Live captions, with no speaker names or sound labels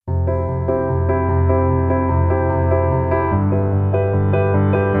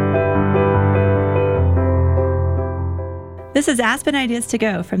This is Aspen Ideas to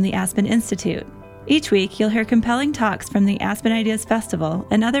Go from the Aspen Institute. Each week, you'll hear compelling talks from the Aspen Ideas Festival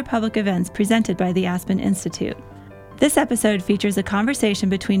and other public events presented by the Aspen Institute. This episode features a conversation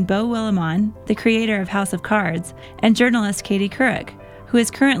between Beau Willimon, the creator of House of Cards, and journalist Katie Couric, who is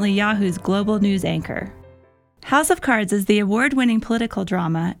currently Yahoo's global news anchor. House of Cards is the award-winning political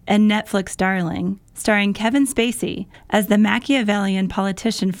drama and Netflix darling, starring Kevin Spacey as the Machiavellian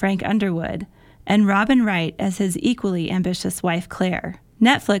politician Frank Underwood, and Robin Wright as his equally ambitious wife Claire.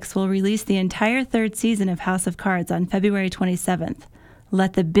 Netflix will release the entire third season of House of Cards on February 27th.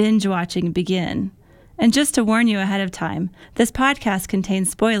 Let the binge-watching begin. And just to warn you ahead of time, this podcast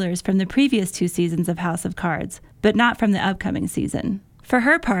contains spoilers from the previous 2 seasons of House of Cards, but not from the upcoming season. For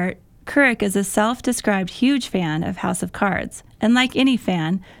her part, Couric is a self-described huge fan of House of Cards, and like any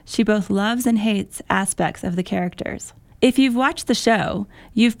fan, she both loves and hates aspects of the characters. If you've watched the show,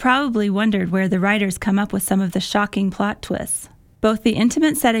 you've probably wondered where the writers come up with some of the shocking plot twists. Both the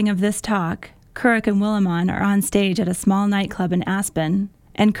intimate setting of this talk, Couric and Willimon are on stage at a small nightclub in Aspen,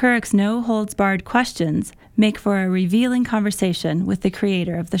 and Couric's no-holds-barred questions make for a revealing conversation with the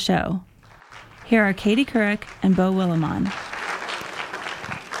creator of the show. Here are Katie Couric and Beau Willimon.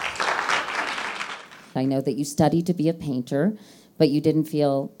 I know that you studied to be a painter, but you didn't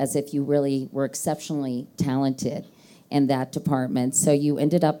feel as if you really were exceptionally talented in that department. So you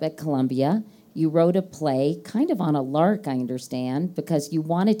ended up at Columbia. You wrote a play, kind of on a lark, I understand, because you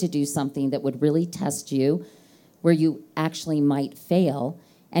wanted to do something that would really test you, where you actually might fail,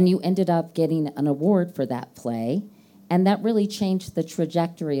 and you ended up getting an award for that play, and that really changed the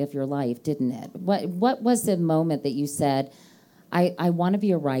trajectory of your life, didn't it? What was the moment that you said, I want to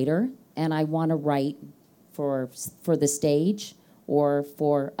be a writer, and I want to write for the stage or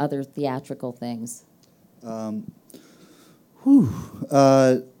for other theatrical things?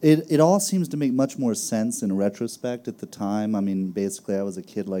 It all seems to make much more sense in retrospect at the time. I mean, basically, I was a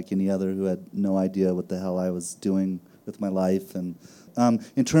kid like any other who had no idea what the hell I was doing with my life. And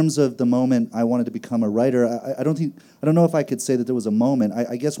in terms of the moment I wanted to become a writer, I don't know if I could say that there was a moment.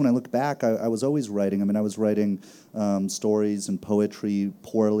 I guess when I look back, I was always writing. I mean, I was writing stories and poetry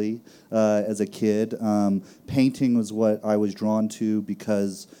poorly as a kid. Painting was what I was drawn to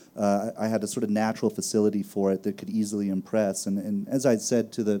because I had a sort of natural facility for it that could easily impress. And as I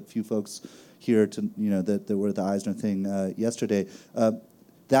said to the few folks here, that were at the Eisner thing yesterday,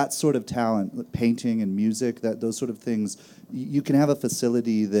 that sort of talent, painting and music, those sort of things, you can have a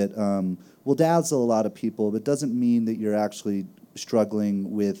facility that will dazzle a lot of people, but doesn't mean that you're actually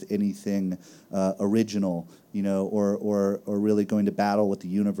struggling with anything original, or really going to battle with the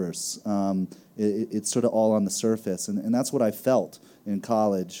universe. It's sort of all on the surface, and that's what I felt in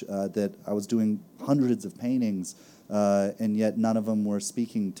college, that I was doing hundreds of paintings, and yet none of them were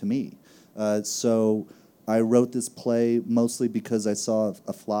speaking to me. So I wrote this play mostly because I saw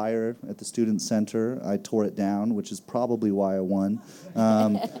a flyer at the student center. I tore it down, which is probably why I won.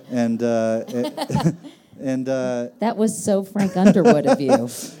 And that was so Frank Underwood of you.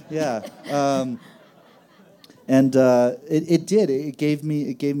 Yeah. It did. It gave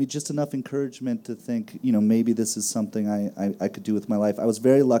me just enough encouragement to think, maybe this is something I could do with my life. I was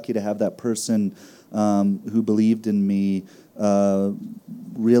very lucky to have that person who believed in me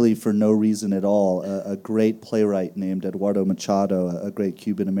really for no reason at all. A great playwright named Eduardo Machado, a great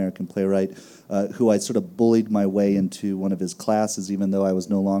Cuban-American playwright, who I sort of bullied my way into one of his classes, even though I was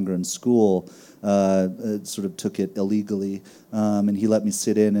no longer in school. Sort of took it illegally, and he let me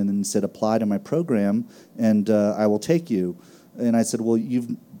sit in and then said, apply to my program, and I will take you. And I said, well,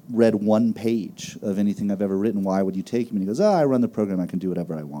 you've read one page of anything I've ever written. Why would you take me? And he goes, I run the program. I can do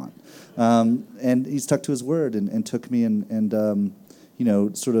whatever I want. And he stuck to his word and took me, and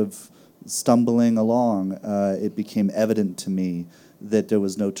sort of stumbling along, it became evident to me that there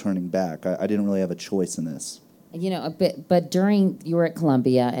was no turning back. I didn't really have a choice in this. But during you were at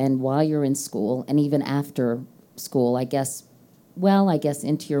Columbia, and while you're in school, and even after school, I guess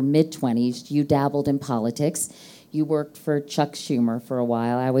into your mid-20s, you dabbled in politics. You worked for Chuck Schumer for a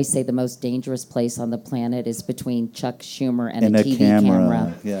while. I always say the most dangerous place on the planet is between Chuck Schumer and a TV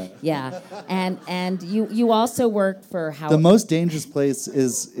camera. Yeah. And you also worked for Howard. The most dangerous place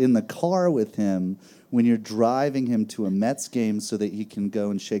is in the car with him when you're driving him to a Mets game so that he can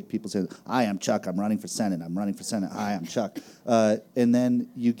go and shake people's hands. Hi, I'm Chuck. I'm running for Senate. Hi, I'm Chuck. And then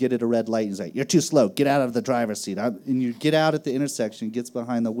you get at a red light and he's like, you're too slow. Get out of the driver's seat. And you get out at the intersection, gets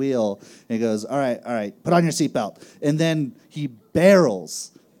behind the wheel, and he goes, all right, put on your seatbelt. And then he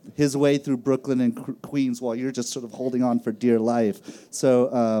barrels his way through Brooklyn and Queens while you're just sort of holding on for dear life.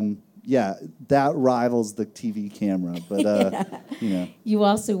 So, yeah, that rivals the TV camera, but, You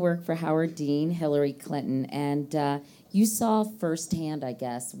also work for Howard Dean, Hillary Clinton, and You saw firsthand, I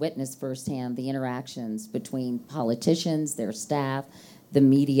guess, witnessed firsthand the interactions between politicians, their staff, the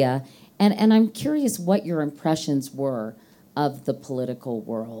media, and I'm curious what your impressions were of the political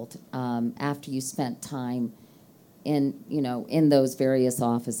world after you spent time in those various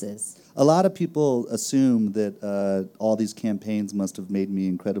offices. A lot of people assume that all these campaigns must have made me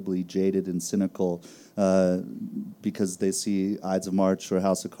incredibly jaded and cynical because they see Ides of March or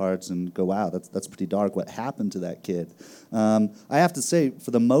House of Cards and go, wow, that's pretty dark. What happened to that kid? I have to say, for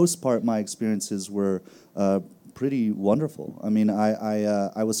the most part, my experiences were pretty wonderful. I mean,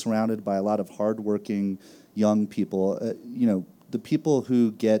 I was surrounded by a lot of hardworking young people. The people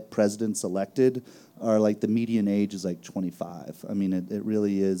who get presidents elected are like, the median age is like 25. I mean, it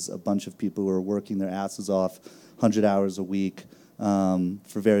really is a bunch of people who are working their asses off 100 hours a week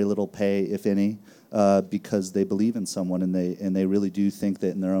for very little pay, if any, because they believe in someone and they really do think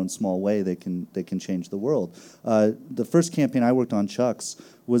that in their own small way they can change the world. The first campaign I worked on, Chuck's,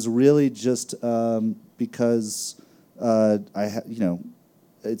 was really just because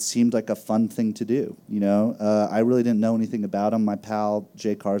it seemed like a fun thing to do. I really didn't know anything about him. My pal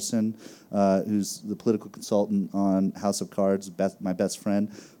Jay Carson, who's the political consultant on House of Cards, my best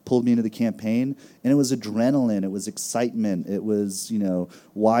friend, pulled me into the campaign, and it was adrenaline, it was excitement, it was,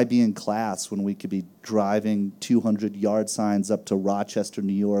 why be in class when we could be driving 200 yard signs up to Rochester,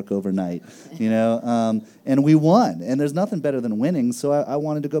 New York overnight, and we won, and there's nothing better than winning, so I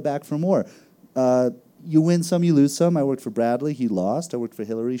wanted to go back for more. You win some, you lose some. I worked for Bradley, he lost. I worked for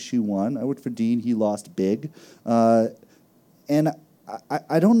Hillary, she won. I worked for Dean, he lost big. And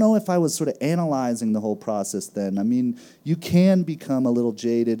I don't know if I was sort of analyzing the whole process then. I mean, you can become a little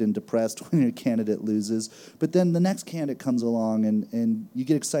jaded and depressed when your candidate loses, but then the next candidate comes along and you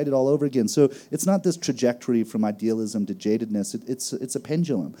get excited all over again. So it's not this trajectory from idealism to jadedness. It's a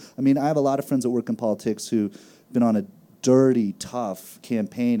pendulum. I mean, I have a lot of friends that work in politics who've been on a dirty, tough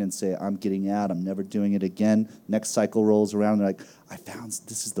campaign and say, I'm getting out, I'm never doing it again. Next cycle rolls around, they're like, I found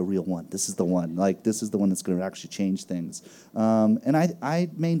this is the real one. This is the one. Like, this is the one that's going to actually change things. And I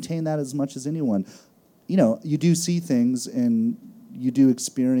maintain that as much as anyone. You do see things and you do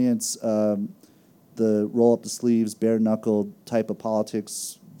experience the roll up the sleeves, bare knuckled type of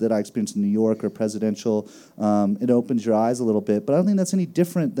politics that I experienced in New York or presidential. It opens your eyes a little bit, but I don't think that's any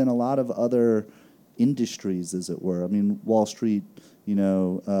different than a lot of other industries, as it were. I mean, Wall Street,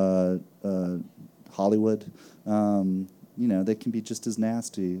 Hollywood, they can be just as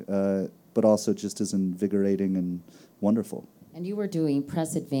nasty, but also just as invigorating and wonderful. And you were doing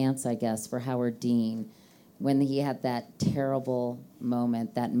press advance, I guess, for Howard Dean when he had that terrible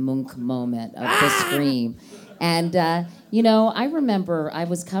moment, that Munch moment of the scream. And, I remember I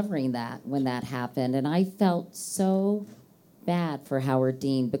was covering that when that happened, and I felt so bad for Howard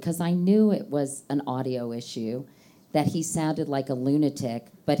Dean because I knew it was an audio issue, that he sounded like a lunatic,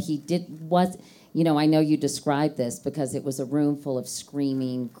 but I know you described this because it was a room full of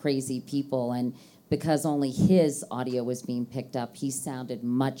screaming, crazy people, and because only his audio was being picked up, he sounded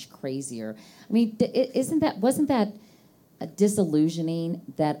much crazier. I mean, wasn't that disillusioning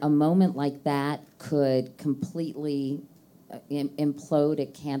that a moment like that could completely implode a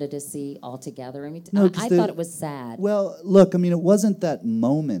candidacy altogether? I mean, no, I thought it was sad. Well, look, I mean, it wasn't that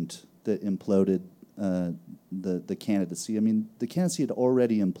moment that imploded the candidacy. I mean, the candidacy had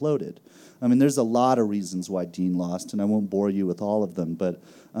already imploded. I mean, there's a lot of reasons why Dean lost, and I won't bore you with all of them, but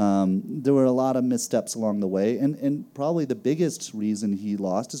there were a lot of missteps along the way, and probably the biggest reason he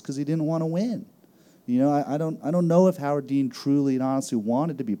lost is because he didn't want to win. I don't know if Howard Dean truly and honestly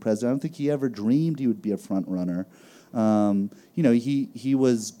wanted to be president. I don't think he ever dreamed he would be a front runner. He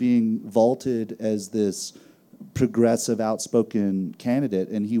was being vaulted as this progressive, outspoken candidate,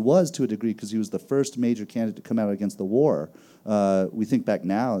 and he was to a degree because he was the first major candidate to come out against the war. We think back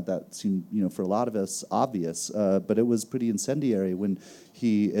now, that seemed, for a lot of us, obvious, but it was pretty incendiary when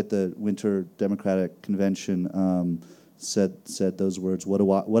he, at the Winter Democratic Convention, said those words,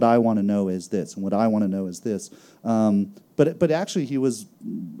 what I want to know is this, and what I want to know is this. But actually, he was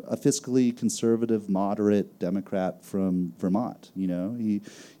a fiscally conservative, moderate Democrat from Vermont.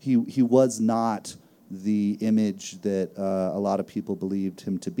 He was not the image that a lot of people believed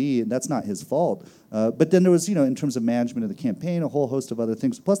him to be, and that's not his fault. But then there was, in terms of management of the campaign, a whole host of other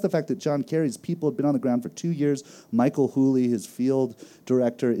things, plus the fact that John Kerry's people had been on the ground for 2 years. Michael Hooley, his field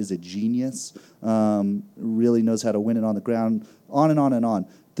director, is a genius, really knows how to win it on the ground, on and on and on.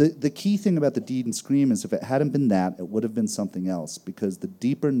 The key thing about the Deed and Scream is if it hadn't been that, it would have been something else, because the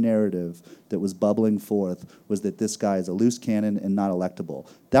deeper narrative that was bubbling forth was that this guy is a loose cannon and not electable.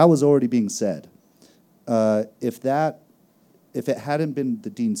 That was already being said. If it hadn't been the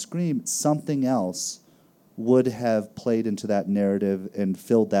Dean Scream, something else would have played into that narrative and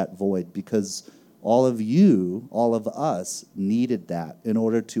filled that void, because all of you, all of us, needed that in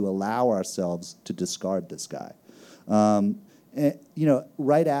order to allow ourselves to discard this guy. And,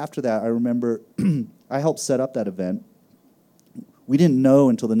 right after that, I remember I helped set up that event. We didn't know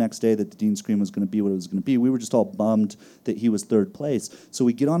until the next day that the Dean Scream was going to be what it was going to be. We were just all bummed that he was third place. So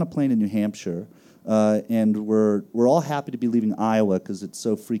we get on a plane in New Hampshire, and we're all happy to be leaving Iowa because it's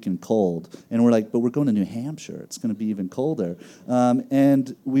so freaking cold. And we're like, but we're going to New Hampshire. It's going to be even colder.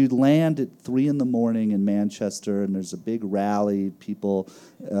 And we land at 3 in the morning in Manchester, and there's a big rally, people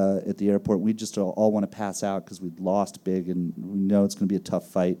at the airport. We just all want to pass out because we'd lost big, and we know it's going to be a tough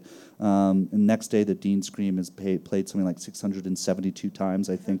fight. And next day, the Dean Scream is played something like 672 times,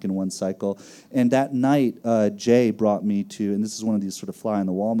 I think, in one cycle. And that night, Jay brought me to, and this is one of these sort of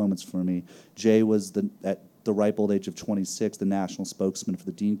fly-on-the-wall moments for me. Jay was, at the ripe old age of 26, the national spokesman for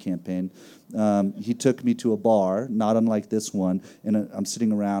the Dean campaign. He took me to a bar, not unlike this one, and I'm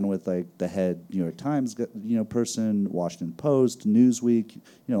sitting around with like the head New York Times, person, Washington Post, Newsweek,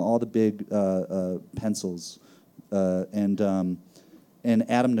 all the big pencils, and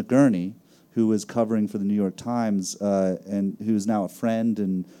Adam Nagurney, who was covering for the New York Times, and who's now a friend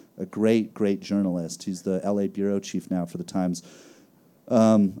and a great, great journalist. He's the LA bureau chief now for the Times.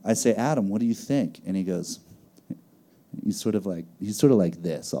 I say, Adam, what do you think? And he goes, he's sort of like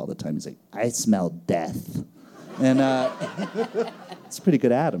this all the time. He's like, I smell death. And it's a pretty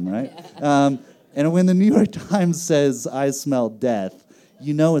good Adam, right? And when the New York Times says, I smell death,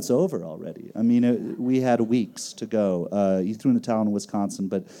 it's over already. I mean, we had weeks to go. He threw in the towel in Wisconsin,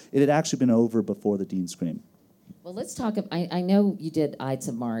 but it had actually been over before the Dean Scream. Well, let's talk. I know you did Ides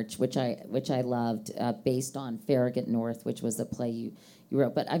of March, which I loved, based on Farragut North, which was a play you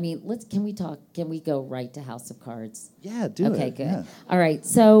wrote. But I mean, can we go right to House of Cards? Yeah, do it. Okay, good. Yeah. All right.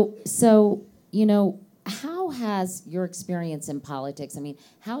 So how has your experience in politics? I mean,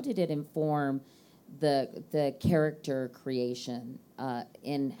 how did it inform the character creation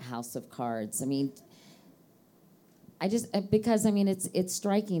in House of Cards? I mean, because it's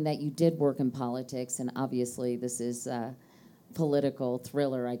striking that you did work in politics, and obviously this is a political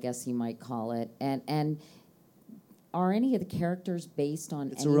thriller, I guess you might call it. And are any of the characters based on?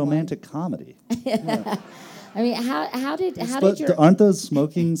 It's anyone? a romantic comedy. Yeah. I mean, how did your? Aren't those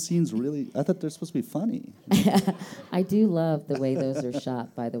smoking scenes really? I thought they're supposed to be funny. I do love the way those are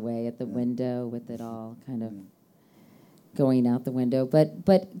shot, by the way, at the window with it all kind of going out the window. But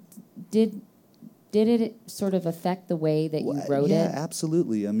did it sort of affect the way that you wrote it? Yeah,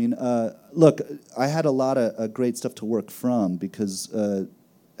 absolutely. I mean, look, I had a lot of great stuff to work from because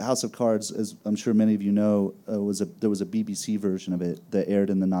House of Cards, as I'm sure many of you know, there was a BBC version of it that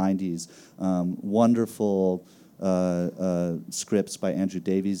aired in the 90s. Wonderful scripts by Andrew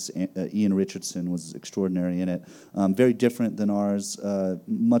Davies. Ian Richardson was extraordinary in it. Very different than ours,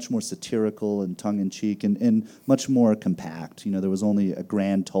 much more satirical and tongue-in-cheek, and much more compact. There was only a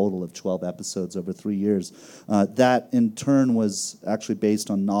grand total of 12 episodes over 3 years. That, in turn, was actually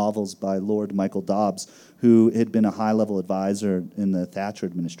based on novels by Lord Michael Dobbs, who had been a high-level advisor in the Thatcher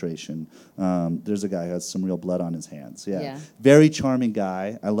administration. There's a guy who has some real blood on his hands. Yeah. Very charming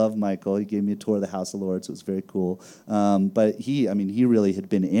guy. I love Michael. He gave me a tour of the House of Lords. It was very cool. But he really had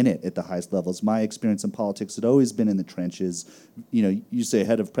been in it at the highest levels. My experience in politics had always been in the trenches. You say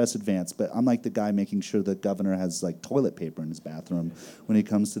head of press advance, but I'm like the guy making sure the governor has like toilet paper in his bathroom when he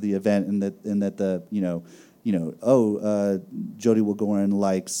comes to the event, and that the Jody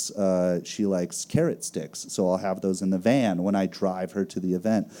Wagoran she likes carrot sticks, so I'll have those in the van when I drive her to the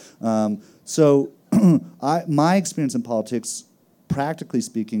event. So my experience in politics, practically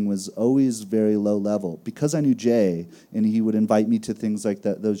speaking, was always very low level. Because I knew Jay, and he would invite me to things like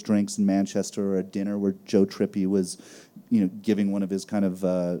those drinks in Manchester, or a dinner where Joe Trippi was giving one of his kind of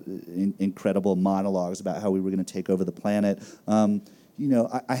incredible monologues about how we were going to take over the planet.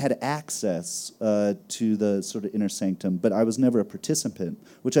 I had access to the sort of inner sanctum, but I was never a participant,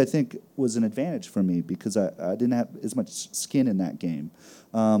 which I think was an advantage for me because I didn't have as much skin in that game.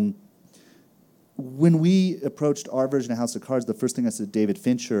 When we approached our version of House of Cards, the first thing I said to David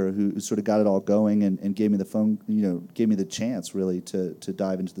Fincher, who sort of got it all going and gave me the phone, gave me the chance really to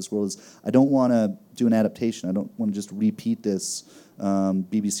dive into this world, is I don't want to do an adaptation. I don't want to just repeat this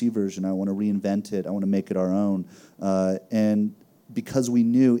BBC version. I want to reinvent it. I want to make it our own. And because we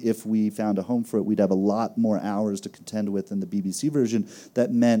knew if we found a home for it, we'd have a lot more hours to contend with in the BBC version.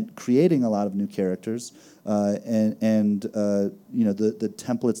 That meant creating a lot of new characters, and the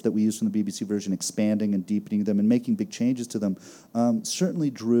templates that we used from the BBC version, expanding and deepening them and making big changes to them, certainly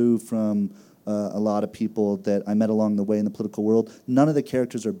drew from a lot of people that I met along the way in the political world. None of the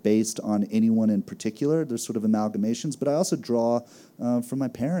characters are based on anyone in particular. They're sort of amalgamations, but I also draw from my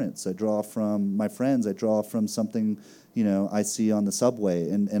parents. I draw from my friends. I draw from something, I see on the subway,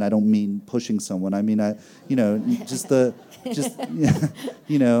 and I don't mean pushing someone. I mean, I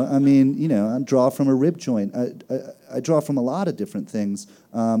draw from a rib joint. I draw from a lot of different things.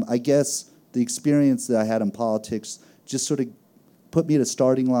 I guess the experience that I had in politics just sort of put me at a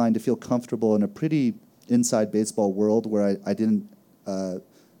starting line to feel comfortable in a pretty inside baseball world where I didn't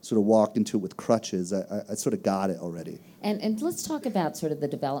sort of walk into it with crutches. I sort of got it already. And let's talk about sort of the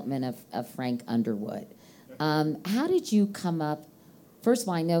development of Frank Underwood. How did you come up? First of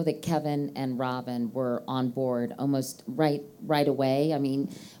all, I know that Kevin and Robin were on board almost right away. I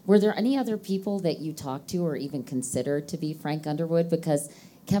mean, were there any other people that you talked to or even considered to be Frank Underwood? Because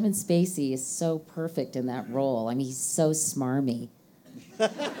Kevin Spacey is so perfect in that role. I mean, he's so smarmy.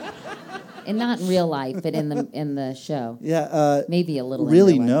 And not in real life, but in the show. Yeah, maybe a little.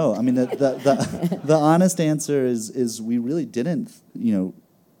 Really, no. I mean, the honest answer is we really didn't,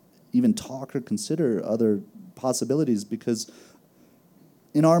 even talk or consider other possibilities, because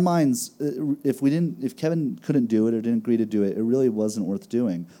in our minds, if Kevin couldn't do it or didn't agree to do it, it really wasn't worth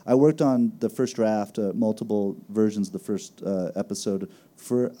doing. I worked on the first draft, multiple versions of the first episode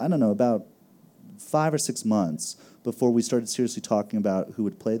for, I don't know, about 5 or 6 months before we started seriously talking about who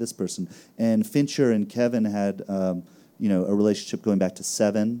would play this person. And Fincher and Kevin had, a relationship going back to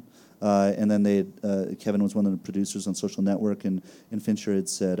Seven. And then Kevin was one of the producers on Social Network, and Fincher had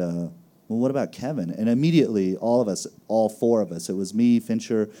said, well, what about Kevin? And immediately, all four of us, it was me,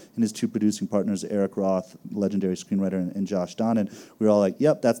 Fincher, and his 2 producing partners, Eric Roth, legendary screenwriter, and Josh Donnan. We were all like,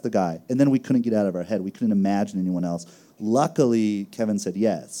 yep, that's the guy. And then we couldn't get out of our head. We couldn't imagine anyone else. Luckily, Kevin said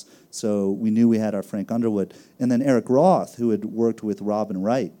yes. So we knew we had our Frank Underwood. And then Eric Roth, who had worked with Robin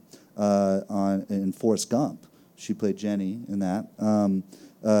Wright in Forrest Gump, she played Jenny in that,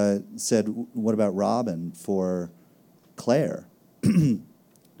 said, what about Robin for Claire?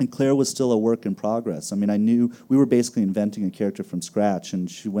 And Claire was still a work in progress. I mean, I knew we were basically inventing a character from scratch, and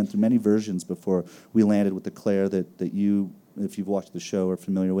she went through many versions before we landed with the Claire that you, if you've watched the show, are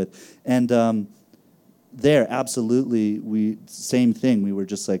familiar with. And there, absolutely, same thing. We were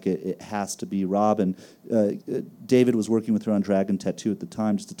just like, it has to be Robin. David was working with her on Dragon Tattoo at the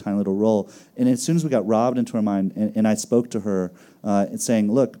time, just a tiny little role. And as soon as we got Robin into our mind, and I spoke to her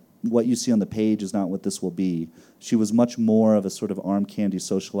saying, look, what you see on the page is not what this will be. She was much more of a sort of arm candy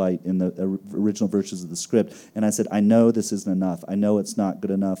socialite in the original versions of the script. And I said, I know this isn't enough. I know it's not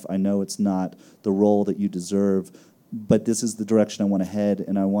good enough. I know it's not the role that you deserve. But this is the direction I want to head,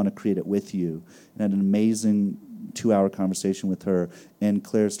 and I want to create it with you. And I had an amazing 2-hour conversation with her, and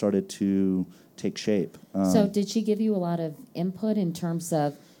Claire started to take shape. So did she give you a lot of input in terms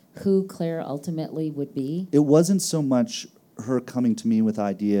of who Claire ultimately would be? It wasn't so much her coming to me with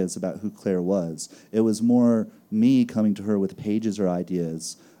ideas about who Claire was. It was more me coming to her with pages or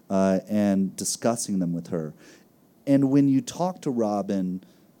ideas and discussing them with her. And when you talk to Robin,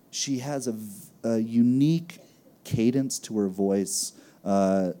 she has a unique cadence to her voice.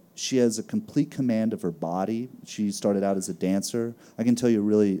 She has a complete command of her body. She started out as a dancer. I can tell you a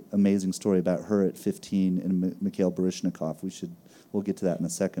really amazing story about her at 15 and Mikhail Baryshnikov. We'll get to that in a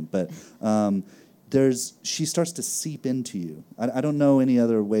second. But she starts to seep into you. I don't know any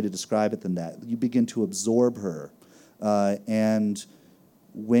other way to describe it than that. You begin to absorb her. And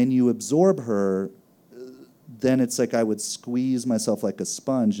when you absorb her, then it's like I would squeeze myself like a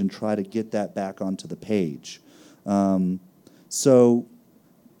sponge and try to get that back onto the page. So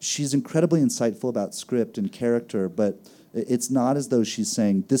she's incredibly insightful about script and character, but it's not as though she's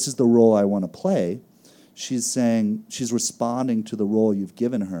saying, this is the role I want to play. She's responding to the role you've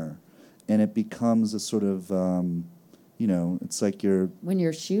given her. And it becomes a sort of, it's like you're... When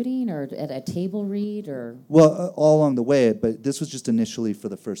you're shooting or at a table read or... Well, all along the way, but this was just initially for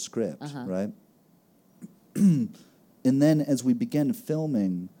the first script, right? And then as we began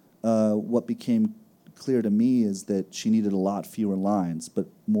filming, what became clear to me is that she needed a lot fewer lines, but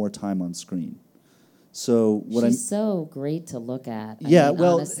more time on screen. So she's so great to look at.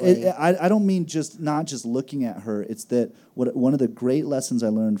 I don't mean not just looking at her. It's that one of the great lessons I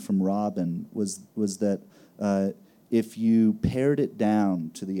learned from Robin was that if you pared it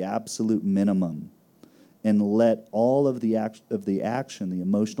down to the absolute minimum and let all of the action, the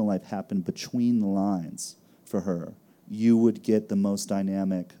emotional life happen between the lines for her, you would get the most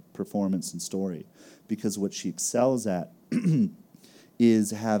dynamic performance and story. Because what she excels at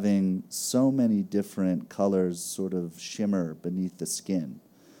is having so many different colors sort of shimmer beneath the skin.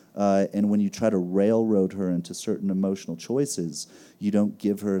 And when you try to railroad her into certain emotional choices, you don't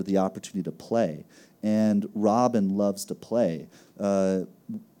give her the opportunity to play. And Robin loves to play.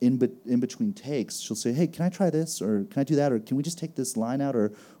 In between takes, she'll say, hey, can I try this? Or can I do that? Or can we just take this line out?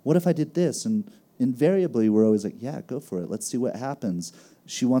 Or what if I did this? And invariably, we're always like, yeah, go for it. Let's see what happens.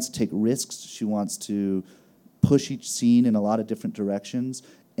 She wants to take risks. She wants to push each scene in a lot of different directions.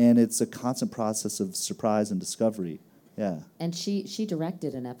 And it's a constant process of surprise and discovery. Yeah. And she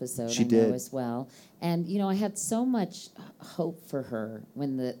directed an episode, She I did. know as well. And I had so much hope for her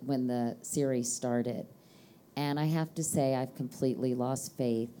when the series started. And I have to say I've completely lost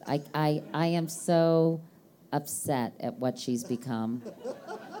faith. I am so upset at what she's become.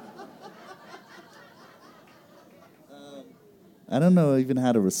 I don't know even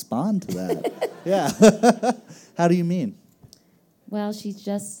how to respond to that. Yeah. How do you mean? Well, she's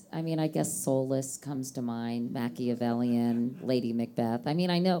just, I guess soulless comes to mind, Machiavellian, Lady Macbeth. I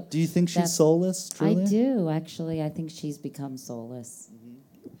know. Do you think she's soulless, truly? I do, actually. I think she's become soulless.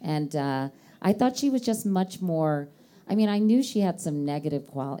 Mm-hmm. And I thought she was just much more, I knew she had some negative,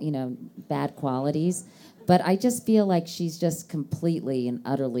 bad qualities, but I just feel like she's just completely and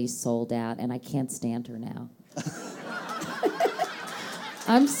utterly sold out, and I can't stand her now.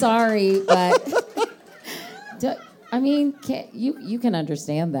 I'm sorry, but... you can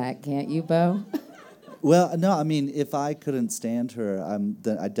understand that, can't you, Beau? Well, no, if I couldn't stand her,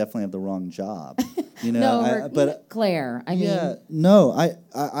 then I definitely have the wrong job. No, Claire. Yeah, no, I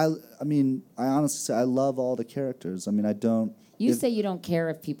honestly say I love all the characters. I don't. You say you don't care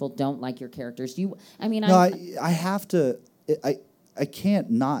if people don't like your characters. No, I have to. I can't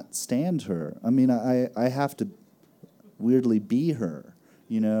not stand her. I have to weirdly be her.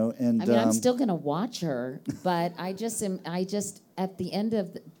 And I'm still gonna watch her, but I just at the end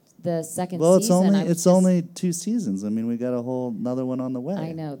of the second season. Well, it's only 2 seasons. We got a whole another one on the way.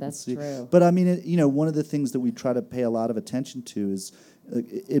 I know, that's true. But one of the things that we try to pay a lot of attention to is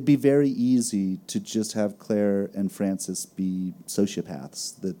it'd be very easy to just have Claire and Francis be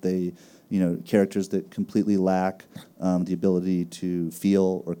sociopaths, that they, characters that completely lack the ability to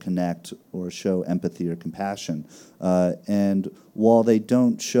feel or connect or show empathy or compassion. And while they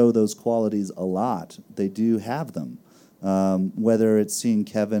don't show those qualities a lot, they do have them. Whether it's seeing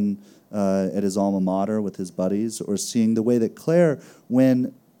Kevin at his alma mater with his buddies, or seeing the way that Claire,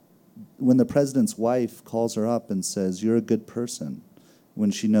 when the president's wife calls her up and says, "You're a good person,"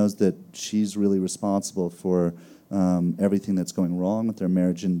 when she knows that she's really responsible for everything that's going wrong with their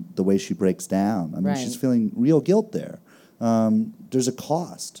marriage, and the way she breaks down. Right. She's feeling real guilt there. There's a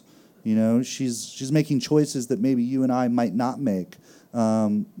cost. She's making choices that maybe you and I might not make,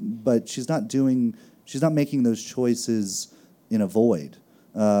 but she's not making those choices in a void.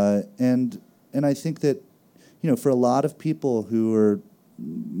 And I think that, for a lot of people who are,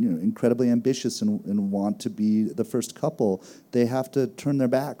 incredibly ambitious and want to be the first couple, they have to turn their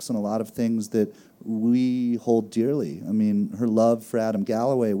backs on a lot of things that we hold dearly. Her love for Adam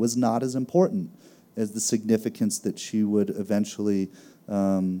Galloway was not as important as the significance that she would eventually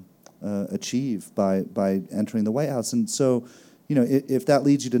achieve by entering the White House. And so, if that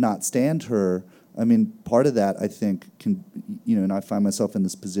leads you to not stand her, part of that, I think, can, and I find myself in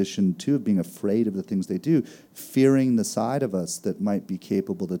this position, too, of being afraid of the things they do, fearing the side of us that might be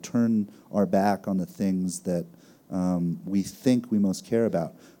capable to turn our back on the things that we think we most care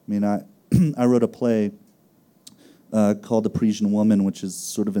about. I wrote a play called The Parisian Woman, which is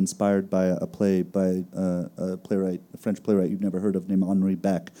sort of inspired by a play by a French playwright you've never heard of, named Henri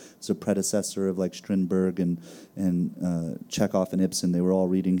Beck. It's a predecessor of Strindberg and Chekhov and Ibsen. They were all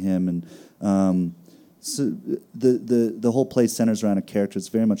reading him, and so the whole play centers around a character. It's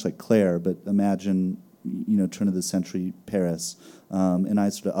very much like Claire, but imagine turn of the century Paris. And I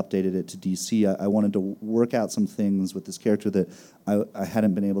sort of updated it to DC. I wanted to work out some things with this character that I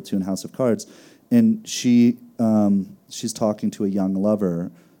hadn't been able to in House of Cards. And she's talking to a young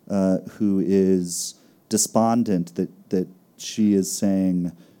lover who is despondent that she is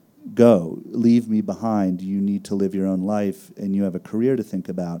saying, "Go, leave me behind. You need to live your own life, and you have a career to think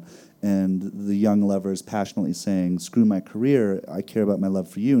about." And the young lover is passionately saying, "Screw my career. I care about my love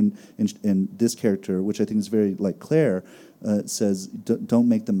for you." And this character, which I think is very like Claire, says, "Don't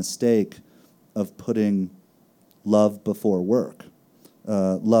make the mistake of putting love before work.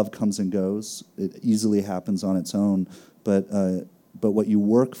 Love comes and goes. It easily happens on its own, but what you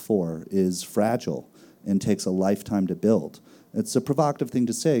work for is fragile and takes a lifetime to build." It's a provocative thing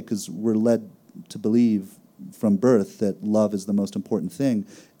to say because we're led to believe from birth that love is the most important thing.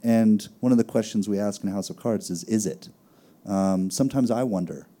 And one of the questions we ask in House of Cards is it? Sometimes I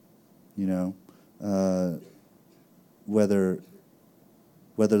wonder, whether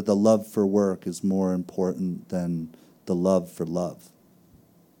whether the love for work is more important than the love for love.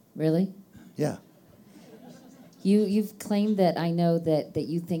 Really? Yeah. You've claimed that I know that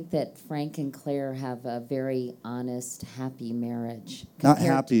you think that Frank and Claire have a very honest, happy marriage. Not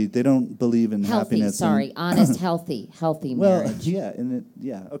happy. They don't believe in healthy, happiness. Sorry, honest, healthy marriage.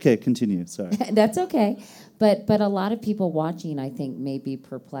 Yeah. Okay, continue. Sorry. That's okay. But a lot of people watching, I think, may be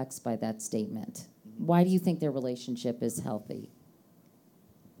perplexed by that statement. Why do you think their relationship is healthy?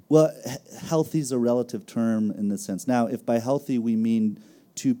 Well, healthy is a relative term in this sense. Now, if by healthy we mean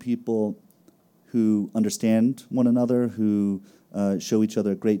two people who understand one another, who show each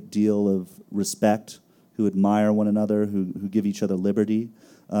other a great deal of respect, who admire one another, who give each other liberty,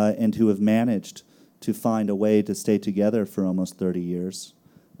 and who have managed to find a way to stay together for almost 30 years,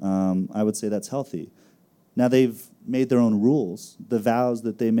 I would say that's healthy. Now, they've made their own rules. The vows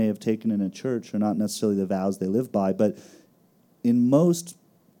that they may have taken in a church are not necessarily the vows they live by, but in most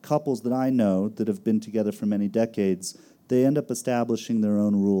couples that I know that have been together for many decades, they end up establishing their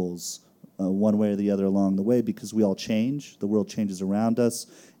own rules one way or the other along the way, because we all change, the world changes around us,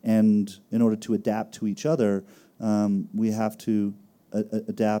 and in order to adapt to each other, we have to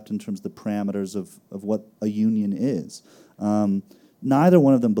adapt in terms of the parameters of what a union is. Neither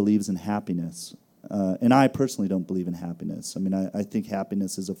one of them believes in happiness, and I personally don't believe in happiness. I mean, I think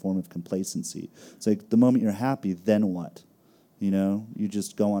happiness is a form of complacency. It's like the moment you're happy, then what? You know, you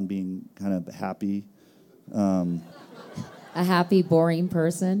just go on being kind of happy. A happy, boring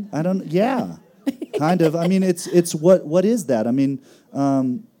person? Yeah, kind of. I mean, it's what is that? I mean,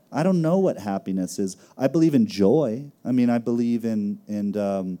 I don't know what happiness is. I believe in joy. I mean, I believe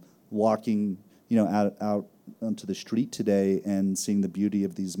in walking, out onto the street today and seeing the beauty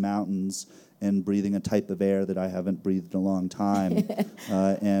of these mountains and breathing a type of air that I haven't breathed in a long time.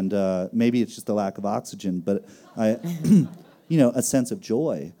 And maybe it's just the lack of oxygen, but a sense of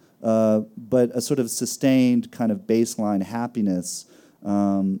joy. But a sort of sustained kind of baseline happiness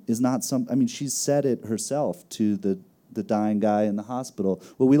is not she's said it herself to the dying guy in the hospital.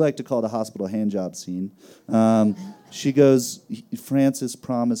 What we like to call the hospital handjob scene. She goes, Francis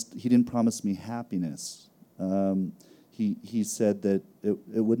he didn't promise me happiness. He said that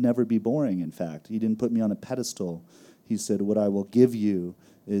it would never be boring, in fact. He didn't put me on a pedestal. He said, what I will give you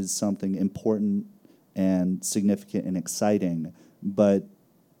is something important and significant and exciting, but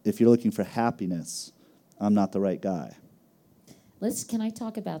if you're looking for happiness, I'm not the right guy. Can I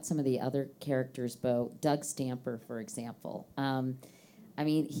talk about some of the other characters, Beau? Doug Stamper, for example.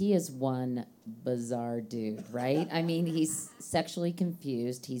 He is one bizarre dude, right? I mean, he's sexually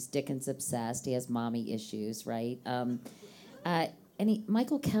confused. He's Dickens obsessed. He has mommy issues, right?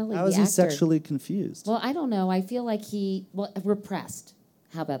 Michael Kelly, How is he sexually confused? Well, I don't know. I feel like repressed.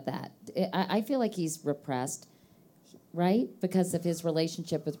 How about that? I feel like he's repressed. Right? Because of his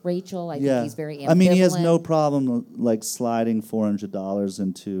relationship with Rachel, I think he's very ambivalent. I mean, he has no problem like sliding $400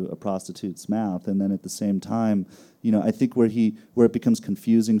 into a prostitute's mouth, and then at the same time, I think where it becomes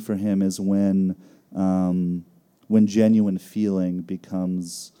confusing for him is when genuine feeling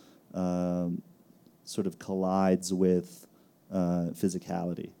becomes sort of collides with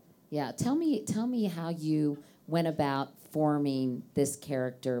physicality. Yeah, tell me how you went about forming this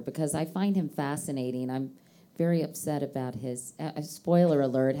character, because I find him fascinating. I'm very upset about his spoiler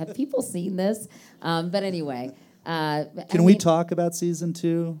alert. Have people seen this? But anyway, can we talk about season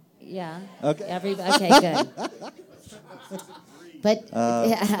 2? Yeah. Okay. Okay. Good. But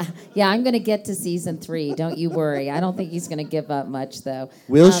I'm going to get to season 3. Don't you worry. I don't think he's going to give up much, though.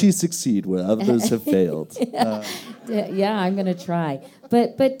 Will she succeed where others have failed? I'm going to try.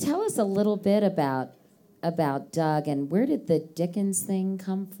 But tell us a little bit about Doug, and where did the Dickens thing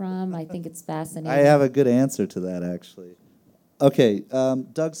come from? I think it's fascinating. I have a good answer to that, actually. Okay,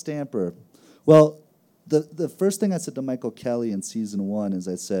 Doug Stamper. Well, the first thing I said to Michael Kelly in season 1 is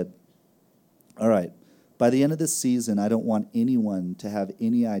I said, all right, by the end of this season, I don't want anyone to have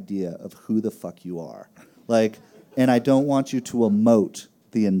any idea of who the fuck you are. And I don't want you to emote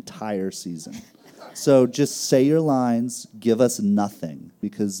the entire season. So just say your lines, give us nothing,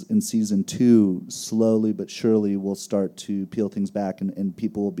 because in season 2, slowly but surely, we'll start to peel things back, and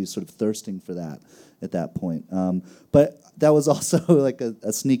people will be sort of thirsting for that at that point. But that was also like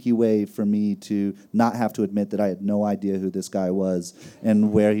a sneaky way for me to not have to admit that I had no idea who this guy was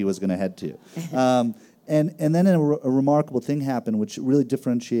and where he was going to head to. And then a remarkable thing happened, which really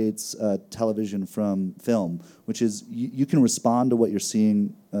differentiates television from film, which is you can respond to what you're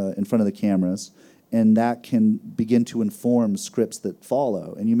seeing in front of the cameras, and that can begin to inform scripts that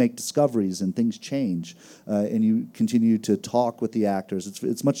follow. And you make discoveries, and things change, and you continue to talk with the actors.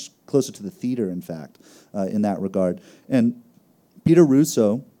 It's much closer to the theater, in fact, in that regard. And Peter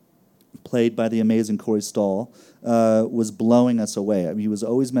Russo, played by the amazing Corey Stoll, was blowing us away. I mean, he was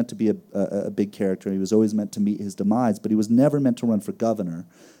always meant to be a big character. He was always meant to meet his demise, but he was never meant to run for governor.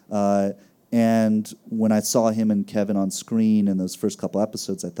 And when I saw him and Kevin on screen in those first couple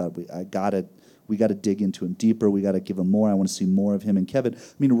episodes, I thought we got to dig into him deeper. We got to give him more. I want to see more of him and Kevin. I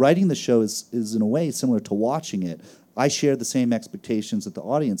mean, writing the show is in a way similar to watching it. I share the same expectations that the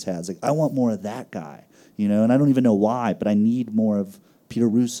audience has. Like, I want more of that guy, and I don't even know why, but I need more of Peter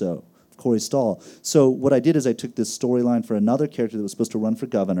Russo, of Corey Stoll. So what I did is I took this storyline for another character that was supposed to run for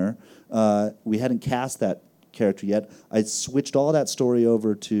governor. We hadn't cast that character yet. I switched all that story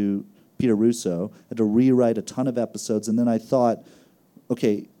over to Peter Russo, had to rewrite a ton of episodes, and then I thought,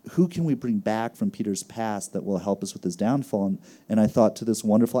 okay, who can we bring back from Peter's past that will help us with his downfall? And I thought to this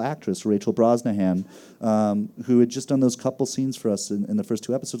wonderful actress, Rachel Brosnahan, who had just done those couple scenes for us in the first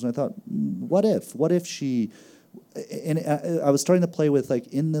two episodes, and I thought, what if she... And I was starting to play with, like,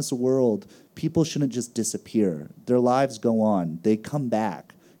 in this world, people shouldn't just disappear. Their lives go on. They come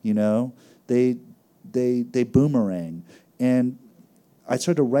back, They boomerang. And I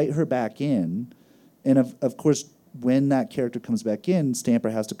started to write her back in, and of course, when that character comes back in, Stamper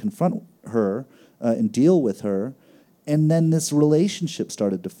has to confront her and deal with her, and then this relationship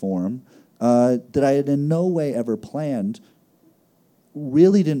started to form that I had in no way ever planned,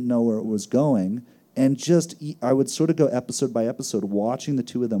 really didn't know where it was going, and I would sort of go episode by episode, watching the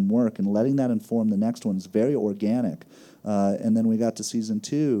two of them work and letting that inform the next one. It's very organic. And then we got to season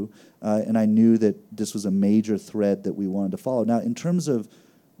 2, and I knew that this was a major thread that we wanted to follow. Now, in terms of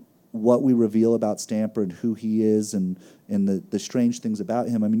what we reveal about Stamper and who he is and the strange things about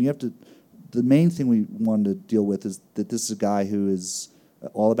him, I mean, the main thing we wanted to deal with is that this is a guy who is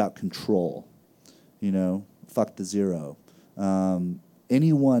all about control, fuck the zero.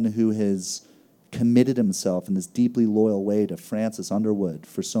 Anyone who has committed himself in this deeply loyal way to Francis Underwood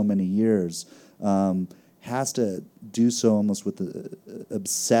for so many years has to do so almost with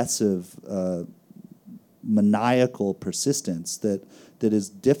obsessive, maniacal persistence that is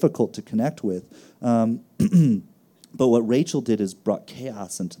difficult to connect with. But what Rachel did is brought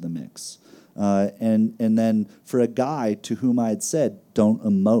chaos into the mix. And then for a guy to whom I had said, don't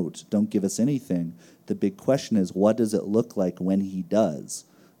emote, don't give us anything, the big question is, what does it look like when he does?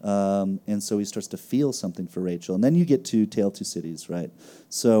 And so he starts to feel something for Rachel. And then you get to Tale of Two Cities, right?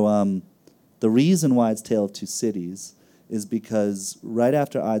 So the reason why it's Tale of Two Cities is because right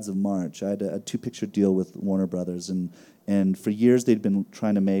after Ides of March, I had a 2-picture deal with Warner Brothers, and for years they'd been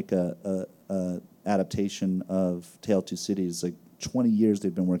trying to make a adaptation of Tale of Two Cities. Like 20 years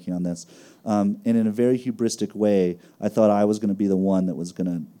they'd been working on this. And in a very hubristic way, I thought I was going to be the one that was going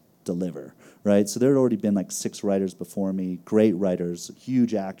to deliver, right? So there had already been like 6 writers before me, great writers,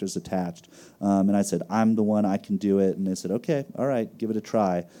 huge actors attached. And I said, I'm the one, I can do it. And they said, okay, all right, give it a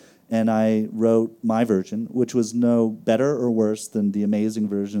try. And I wrote my version, which was no better or worse than the amazing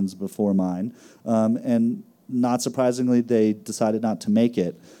versions before mine. And not surprisingly, they decided not to make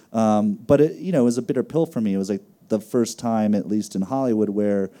it. But it was a bitter pill for me. It was like the first time, at least in Hollywood,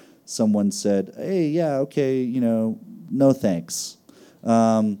 where someone said, hey, yeah, okay, no thanks.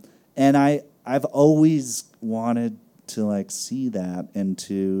 And I've always wanted to like see that and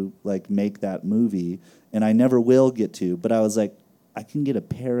to like make that movie, and I never will get to, but I was like, I can get a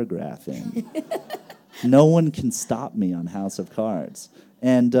paragraph in. No one can stop me on House of Cards.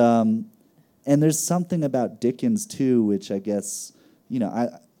 And there's something about Dickens too, which I guess,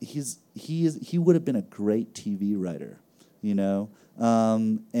 he would have been a great TV writer,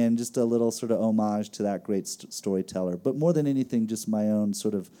 and just a little sort of homage to that great storyteller. But more than anything, just my own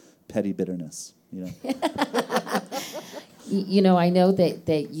sort of petty bitterness, I know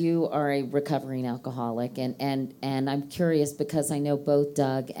that you are a recovering alcoholic, and I'm curious because I know both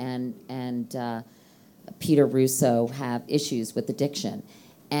Doug and Peter Russo have issues with addiction,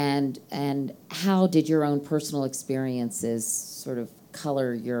 and how did your own personal experiences sort of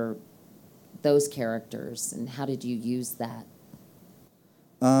color those characters, and how did you use that?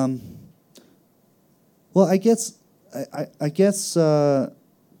 Well, I guess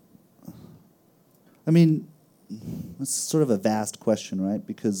I mean, it's sort of a vast question, right?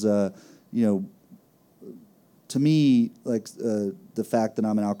 Because, to me, like, the fact that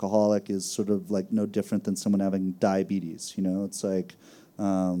I'm an alcoholic is sort of like no different than someone having diabetes, It's like,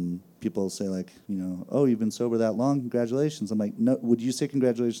 people say like, oh, you've been sober that long? Congratulations. I'm like, no. Would you say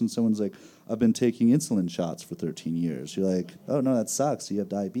congratulations? Someone's like, I've been taking insulin shots for 13 years. You're like, oh no, that sucks. You have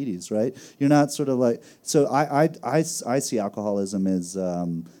diabetes, right? You're not sort of like. So I see alcoholism as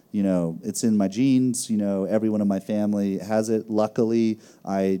it's in my genes. Everyone in my family has it. Luckily,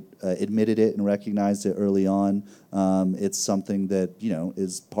 I admitted it and recognized it early on. It's something that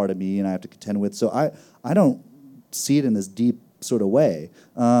is part of me, and I have to contend with. So I don't see it in this deep sort of way.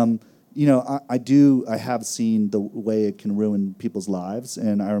 I have seen the way it can ruin people's lives,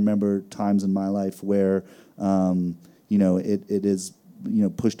 and I remember times in my life where it is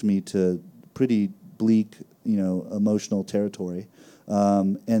pushed me to pretty bleak emotional territory.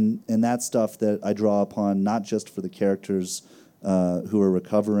 And that's stuff that I draw upon not just for the characters who are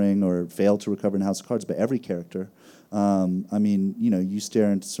recovering or fail to recover in House of Cards, but every character. You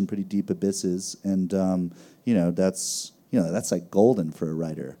stare into some pretty deep abysses, and that's like golden for a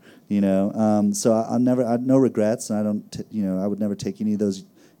writer. So I had no regrets, and I would never take any of those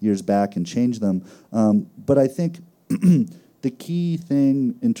years back and change them. But I think the key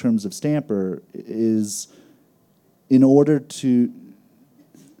thing in terms of Stamper is, in order to,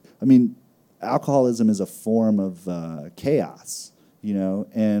 alcoholism is a form of chaos,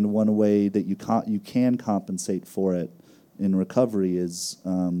 and one way that you can compensate for it in recovery is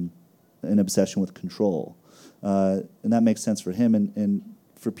an obsession with control, and that makes sense for him. And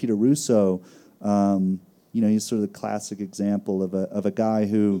for Peter Russo, he's sort of the classic example of a guy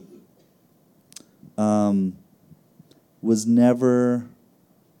who was never.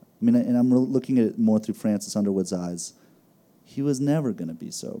 And I'm looking at it more through Francis Underwood's eyes. He was never going to be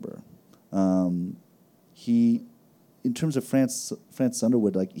sober. In terms of Francis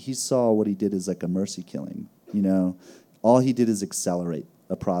Underwood, like, he saw what he did as like a mercy killing. All he did is accelerate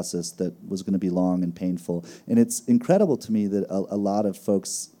a process that was going to be long and painful. And it's incredible to me that a lot of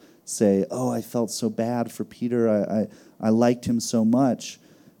folks say, "Oh, I felt so bad for Peter. I liked him so much."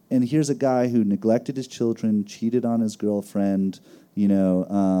 And here's a guy who neglected his children, cheated on his girlfriend,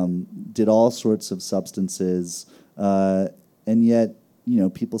 did all sorts of substances, and yet,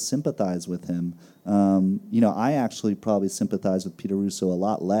 people sympathize with him. I actually probably sympathize with Peter Russo a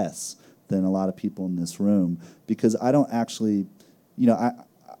lot less than a lot of people in this room, because I don't actually, I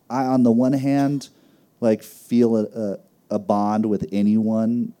on the one hand, like, feel a bond with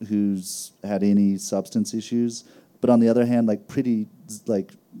anyone who's had any substance issues, but on the other hand,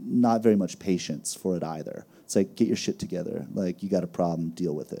 not very much patience for it either. It's like, get your shit together. Like, you got a problem,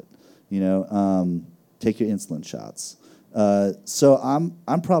 deal with it. Take your insulin shots. So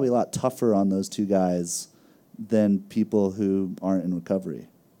I'm probably a lot tougher on those two guys than people who aren't in recovery.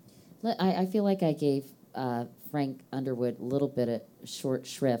 I feel like I gave Frank Underwood a little bit of short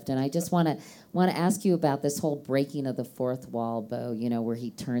shrift, and I just want to ask you about this whole breaking of the fourth wall, Beau. where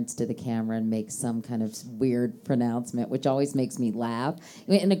he turns to the camera and makes some kind of weird pronouncement, which always makes me laugh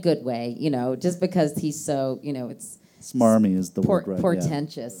in a good way. Just because he's so it's smarmy is the word, right?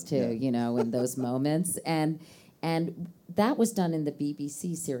 Portentous too. Yeah. In those moments, and that was done in the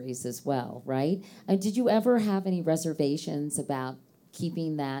BBC series as well, right? And did you ever have any reservations about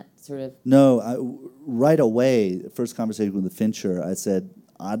keeping that sort of? No, right away, first conversation with the Fincher, I said,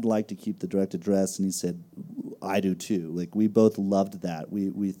 I'd like to keep the direct address, and he said, I do too. Like, we both loved that.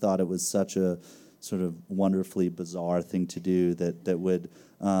 We thought it was such a sort of wonderfully bizarre thing to do that would,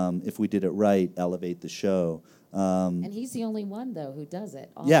 if we did it right, elevate the show. And he's the only one, though, who does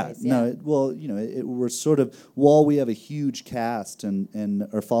it. Always. We're sort of, while we have a huge cast and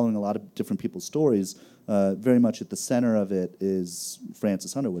are following a lot of different people's stories, very much at the center of it is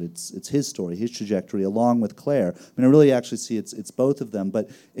Francis Underwood. It's his story, his trajectory, along with Claire. I really actually see it's both of them, but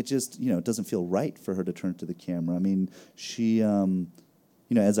it just, it doesn't feel right for her to turn to the camera. She,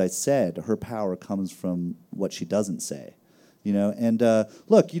 as I said, her power comes from what she doesn't say. And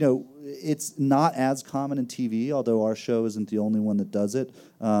look, it's not as common in TV, although our show isn't the only one that does it.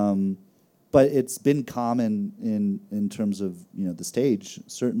 But it's been common in terms of the stage,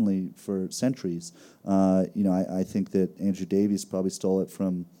 certainly for centuries. I think that Andrew Davies probably stole it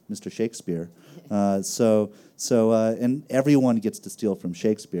from Mr. Shakespeare. And everyone gets to steal from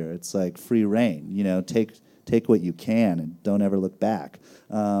Shakespeare. It's like free reign. Take what you can and don't ever look back.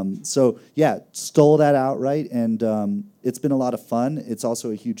 Stole that outright, and it's been a lot of fun. It's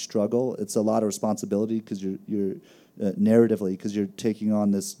also a huge struggle. It's a lot of responsibility because you're narratively, because you're taking on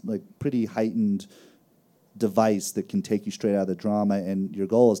this like pretty heightened device that can take you straight out of the drama, and your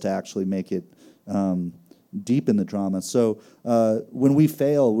goal is to actually make it deep in the drama. So when we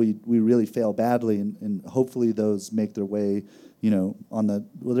fail, we really fail badly, and hopefully those make their way.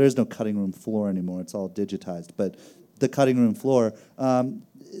 There is no cutting room floor anymore. It's all digitized. But the cutting room floor.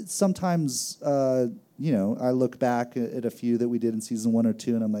 Sometimes, I look back at a few that we did in season 1 or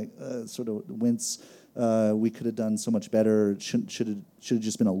 2, and I'm like, sort of wince. We could have done so much better. Should have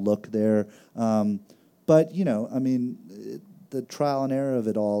just been a look there. But the trial and error of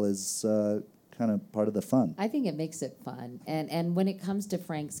it all is kind of part of the fun. I think it makes it fun. And when it comes to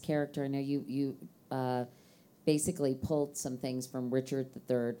Frank's character, I know you basically pulled some things from Richard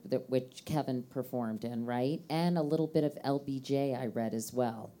III, which Kevin performed in, right? And a little bit of LBJ I read as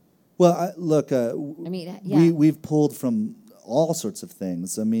well. Well, we've pulled from all sorts of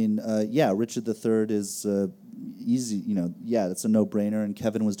things. Richard III is easy, it's a no-brainer. And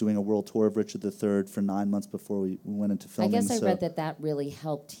Kevin was doing a world tour of Richard III for 9 months before we went into filming. I guess I read that really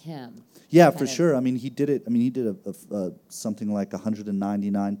helped him. Yeah, for sure. He did it. He did something like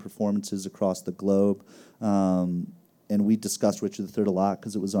 199 performances across the globe. And we discussed Richard III a lot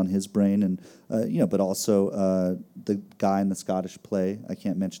because it was on his brain, and but also the guy in the Scottish play. I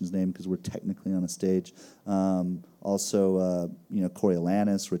can't mention his name because we're technically on a stage.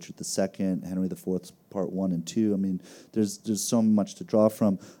 Coriolanus, Richard II, Henry IV, Part 1 and 2. There's so much to draw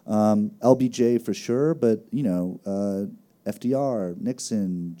from. LBJ for sure, but FDR,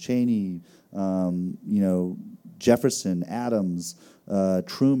 Nixon, Cheney, Jefferson, Adams.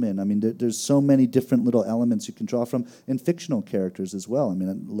 Truman. There's so many different little elements you can draw from, and fictional characters as well.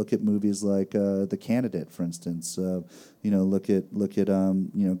 Look at movies like The Candidate, for instance. Look at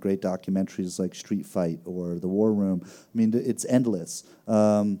great documentaries like Street Fight or The War Room. It's endless.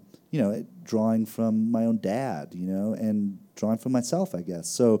 Drawing from my own dad, and drawing from myself, I guess.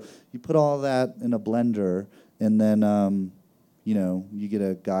 So you put all that in a blender, and then you get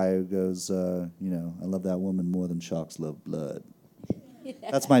a guy who goes, I love that woman more than sharks love blood.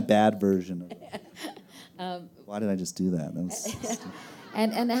 That's my bad version of it. Why did I just do that?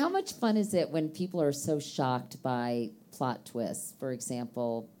 And how much fun is it when people are so shocked by plot twists? For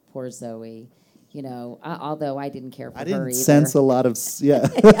example, poor Zoe. Although I didn't care for her either. I didn't sense a lot of,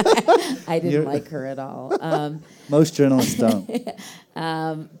 I didn't like her at all. Most journalists don't.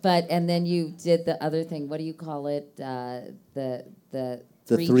 And then you did the other thing. What do you call it? The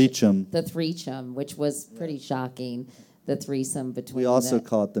threechum. The threechum, which was pretty shocking. The threesome between. We also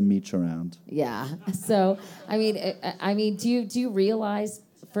call it the meech around. Yeah. So do you realize?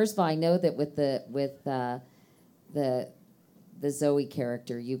 First of all, I know that with the Zoe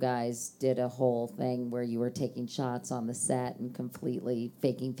character, you guys did a whole thing where you were taking shots on the set and completely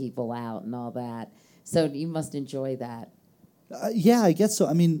faking people out and all that. So you must enjoy that. Yeah, I guess so.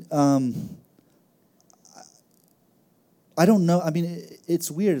 I don't know. It's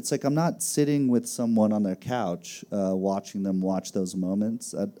weird. It's like I'm not sitting with someone on their couch watching them watch those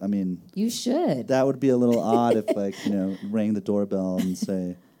moments. You should. That would be a little odd if, rang the doorbell and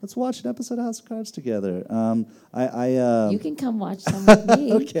say, let's watch an episode of House of Cards together. You can come watch some with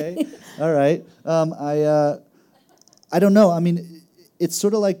me. Okay. All right. I don't know. It's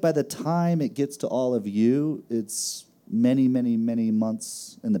sort of like by the time it gets to all of you, it's many, many, many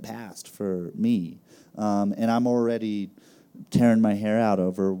months in the past for me. And I'm already tearing my hair out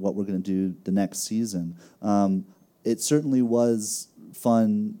over what we're going to do the next season. It certainly was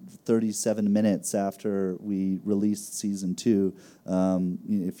fun 37 minutes after we released season 2.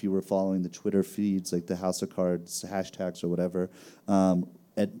 If you were following the Twitter feeds, like the House of Cards hashtags or whatever,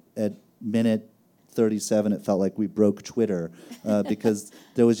 at minute 37, it felt like we broke Twitter because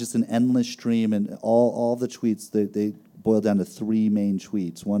there was just an endless stream, and all the tweets, they boiled down to 3 main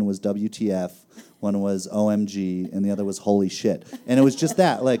tweets. One was WTF, one was OMG, and the other was holy shit. And it was just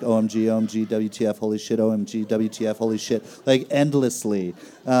that, like OMG, OMG, WTF, holy shit, OMG, WTF, holy shit, like endlessly.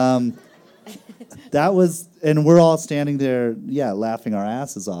 That was, and we're all standing there, laughing our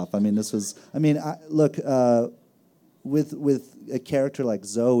asses off. Look, with a character like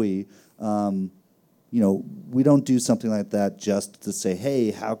Zoe, we don't do something like that just to say, hey,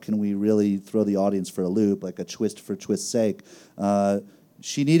 how can we really throw the audience for a loop, like a twist for twist's sake.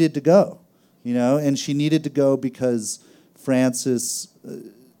 She needed to go, and she needed to go because Francis,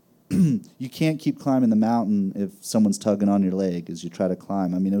 you can't keep climbing the mountain if someone's tugging on your leg as you try to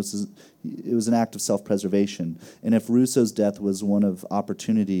climb. It was an act of self-preservation. And if Russo's death was one of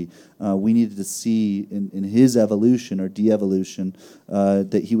opportunity, we needed to see in his evolution or de-evolution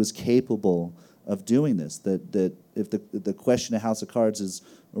that he was capable of doing this, that if the question of House of Cards is,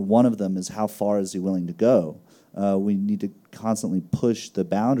 or one of them is, how far is he willing to go? We need to constantly push the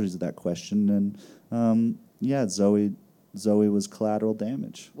boundaries of that question, and Zoe was collateral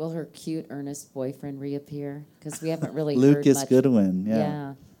damage. Will her cute, earnest boyfriend reappear? Because we haven't really heard Lucas much. Goodwin,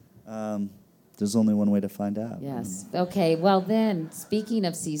 yeah. There's only one way to find out. Yes. Okay, well then, speaking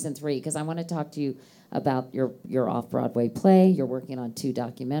of season 3, because I want to talk to you about your off-Broadway play. You're working on 2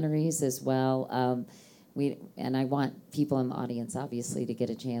 documentaries as well. And I want people in the audience, obviously, to get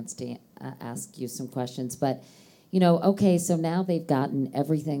a chance to ask you some questions. But, okay, so now they've gotten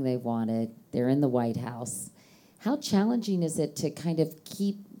everything they wanted. They're in the White House. How challenging is it to kind of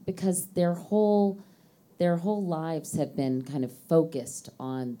keep, because their whole lives have been kind of focused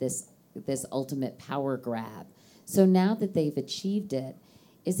on this ultimate power grab. So now that they've achieved it,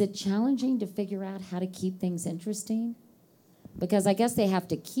 is it challenging to figure out how to keep things interesting? Because I guess they have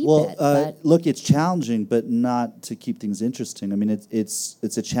to keep it. But look, it's challenging, but not to keep things interesting. I mean, it's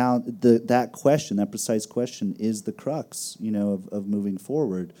a challenge. That question, that precise question, is the crux, of moving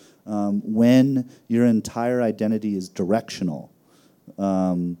forward. When your entire identity is directional,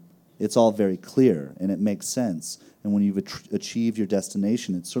 it's all very clear and it makes sense. And when you've achieved your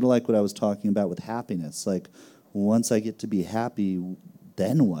destination, it's sort of like what I was talking about with happiness. Like, once I get to be happy,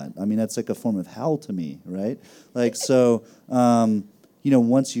 then what? I mean, that's like a form of hell to me, right? Like, so,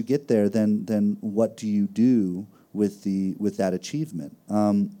 once you get there, then what do you do with that achievement?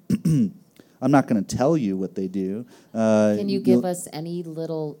 I'm not going to tell you what they do. Can you give us any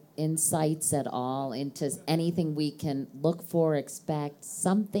little insights at all into anything we can look for, expect,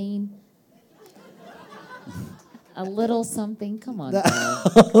 something? A little something? Come on,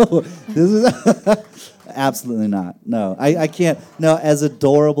 Beau. This is absolutely not. No, I can't. No, as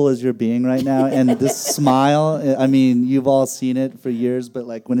adorable as you're being right now, and this smile, I mean, you've all seen it for years, but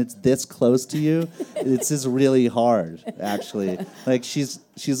like when it's this close to you, it's just really hard, actually. Like she's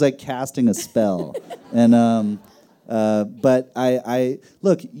like casting a spell. And but I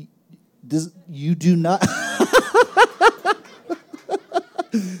look, you do not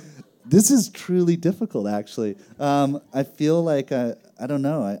This is truly difficult, actually. I feel like I don't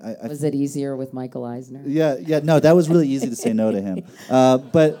know. Was it easier with Michael Eisner? Yeah. No, that was really easy to say no to him.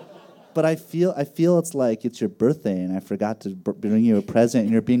 But I feel it's like it's your birthday and I forgot to bring you a present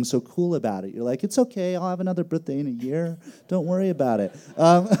and you're being so cool about it. You're like, it's okay. I'll have another birthday in a year. Don't worry about it.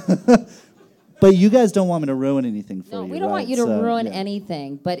 But you guys don't want me to ruin anything for you. No, we don't want you to ruin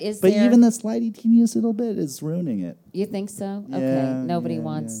anything. But But even the slightly teeniest little bit is ruining it. You think so? Yeah, Okay. Nobody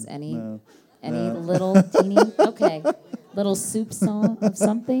wants any No. little teeny. Okay. Little soup song of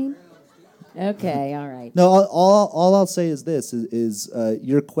something. Okay. All right. No, all I'll say is this: is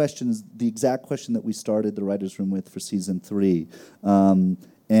your question is the exact question that we started the writers' room with for season 3,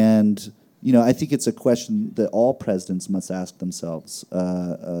 and. I think it's a question that all presidents must ask themselves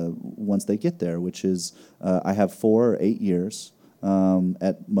once they get there, which is, I have 4 or 8 years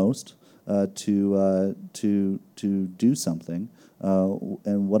at most to do something,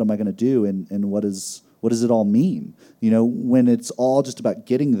 and what am I going to do, and what does it all mean? When it's all just about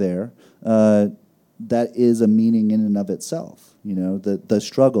getting there, that is a meaning in and of itself. The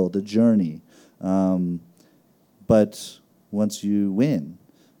struggle, the journey, but once you win.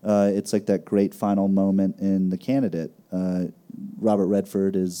 It's like that great final moment in The Candidate. Robert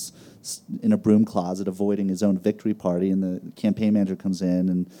Redford is in a broom closet avoiding his own victory party, and the campaign manager comes in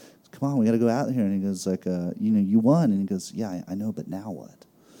and, come on, we got to go out here. And he goes like, you won. And he goes, yeah, I know, but now what?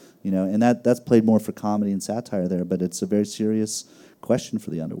 And that's played more for comedy and satire there, but it's a very serious question for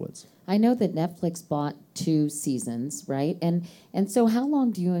the Underwoods. I know that Netflix bought 2 seasons, right? And so how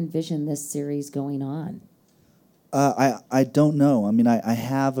long do you envision this series going on? I don't know. I mean, I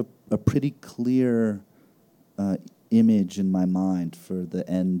have a pretty clear image in my mind for the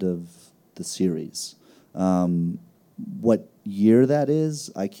end of the series. What year that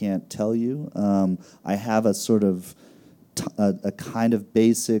is, I can't tell you. I have a sort of a kind of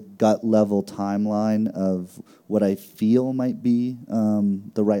basic gut level timeline of what I feel might be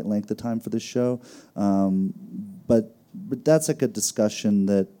the right length of time for this show. But that's like a discussion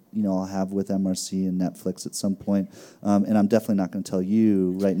that I'll have with MRC and Netflix at some point, and I'm definitely not going to tell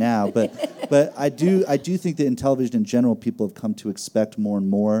you right now. But I do think that in television in general, people have come to expect more and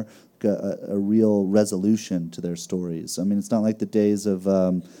more a real resolution to their stories. I mean, it's not like the days of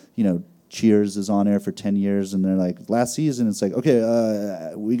Cheers is on air for 10 years, and they're like, last season, it's like,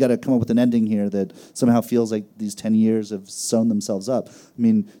 okay, we got to come up with an ending here that somehow feels like these 10 years have sewn themselves up. I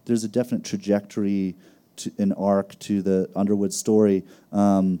mean, there's a definite trajectory, an arc to the Underwood story,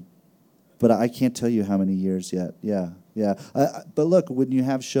 but I can't tell you how many years yet. Yeah. But look, when you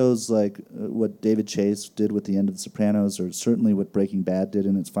have shows like what David Chase did with the end of The Sopranos, or certainly what Breaking Bad did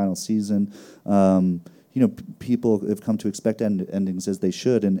in its final season, people have come to expect endings as they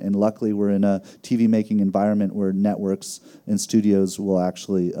should, and luckily we're in a TV-making environment where networks and studios will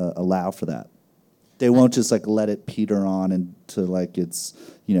actually allow for that. They won't just like let it peter on into like it's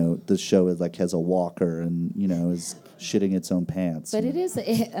the show is like has a walker and is shitting its own pants. But it is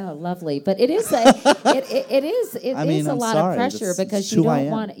lovely. But it is a lot of pressure because you don't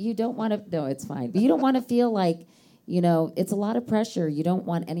want to. No, it's fine. But you don't want to feel like, it's a lot of pressure. You don't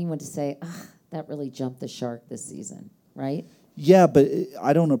want anyone to say, that really jumped the shark this season, right? Yeah, but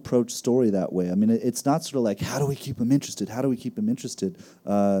I don't approach story that way. I mean, it's not sort of like, how do we keep them interested? How do we keep them interested?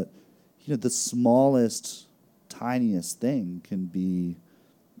 The smallest, tiniest thing can be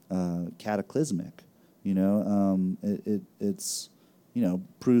cataclysmic. It's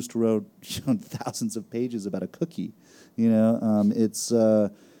Proust wrote thousands of pages about a cookie. It's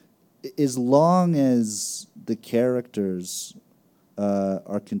as long as the characters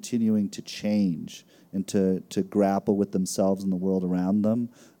are continuing to change and to grapple with themselves and the world around them,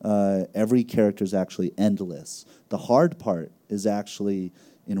 every character is actually endless. The hard part is actually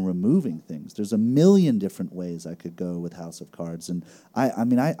in removing things. There's a million different ways I could go with House of Cards, and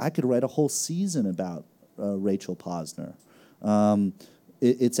I could write a whole season about Rachel Posner.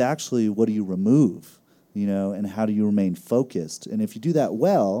 It's actually, what do you remove, and how do you remain focused? And if you do that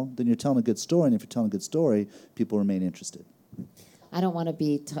well, then you're telling a good story, and if you're telling a good story, people remain interested. I don't want to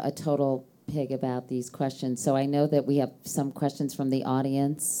be a total pig about these questions, so I know that we have some questions from the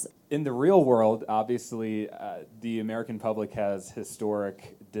audience. In the real world, obviously, the American public has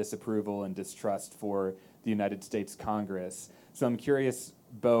historic disapproval and distrust for the United States Congress. So I'm curious,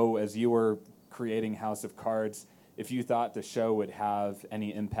 Beau, as you were creating House of Cards, if you thought the show would have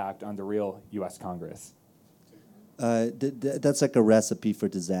any impact on the real U.S. Congress. That's like a recipe for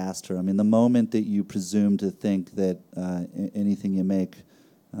disaster. I mean, the moment that you presume to think that anything you make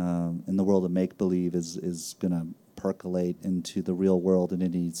in the world of make-believe is going to percolate into the real world in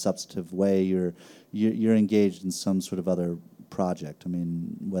any substantive way, you're engaged in some sort of other project. I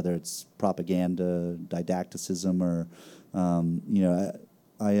mean, whether it's propaganda, didacticism, or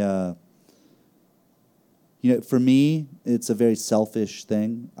for me, it's a very selfish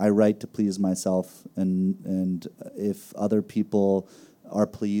thing. I write to please myself, and if other people are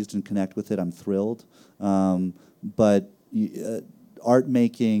pleased and connect with it, I'm thrilled. But art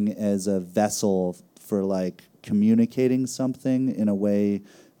making as a vessel for communicating something in a way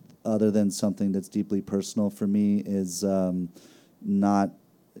other than something that's deeply personal for me is not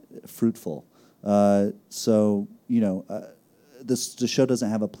fruitful. The show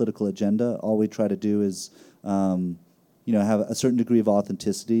doesn't have a political agenda. All we try to do is have a certain degree of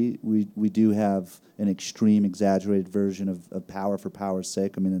authenticity. We do have an extreme, exaggerated version of power for power's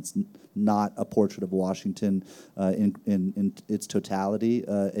sake. I mean, it's not a portrait of Washington in its totality,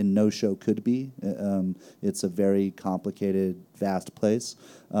 and no show could be. It's a very complicated, vast place.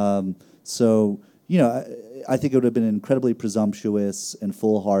 I think it would have been incredibly presumptuous and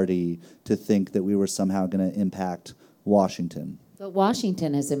foolhardy to think that we were somehow going to impact Washington. But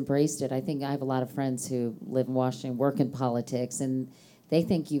Washington has embraced it. I think I have a lot of friends who live in Washington, work in politics, and they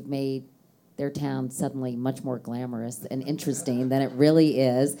think you've made their town suddenly much more glamorous and interesting than it really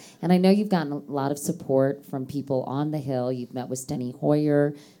is. And I know you've gotten a lot of support from people on the Hill. You've met with Steny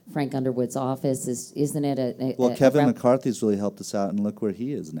Hoyer. Frank Underwood's office, isn't it? Kevin McCarthy's really helped us out, and look where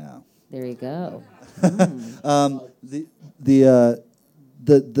he is now. There you go.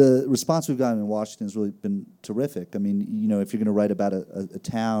 The response we've gotten in Washington has really been terrific. I mean, if you're going to write about a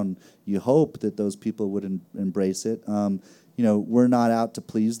town, you hope that those people would embrace it. We're not out to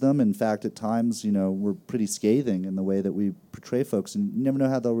please them. In fact, at times, we're pretty scathing in the way that we portray folks, and you never know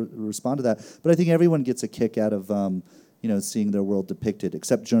how they'll respond to that. But I think everyone gets a kick out of, seeing their world depicted,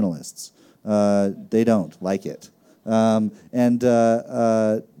 except journalists. They don't like it. The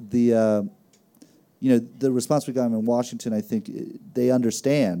response we got in Washington, I think they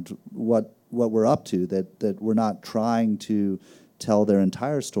understand what we're up to, that we're not trying to tell their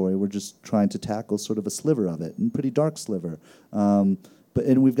entire story. We're just trying to tackle sort of a sliver of it, and pretty dark sliver. And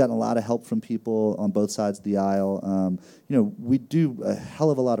we've gotten a lot of help from people on both sides of the aisle. We do a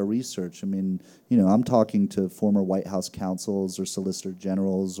hell of a lot of research. I mean, I'm talking to former White House counsels or solicitor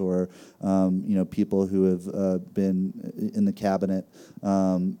generals or, people who have been in the cabinet.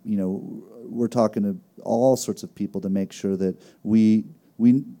 We're talking to all sorts of people to make sure that we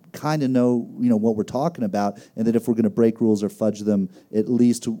kind of know, what we're talking about, and that if we're going to break rules or fudge them, at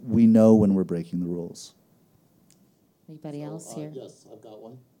least we know when we're breaking the rules. Anybody else here? Yes, I've got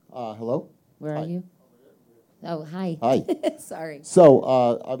one. Hello? Where are you? Oh, hi. Hi. Sorry. So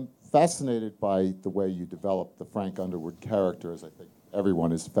I'm fascinated by the way you develop the Frank Underwood character, as I think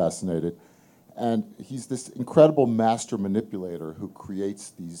everyone is fascinated. And he's this incredible master manipulator who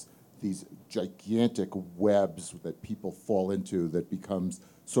creates these gigantic webs that people fall into that becomes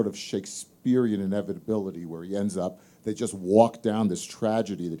sort of Shakespearean inevitability, where he ends up, they just walk down this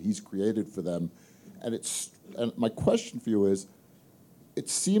tragedy that he's created for them, And my question for you is, it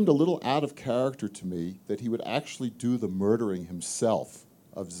seemed a little out of character to me that he would actually do the murdering himself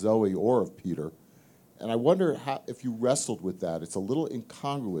of Zoe or of Peter. And I wonder if you wrestled with that. It's a little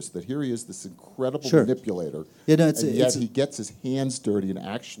incongruous that here he is, this incredible manipulator, and yet he gets his hands dirty and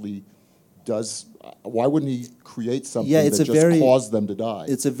actually does. Why wouldn't he create something that just caused them to die?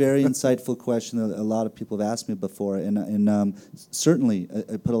 It's a very insightful question that a lot of people have asked me before, and certainly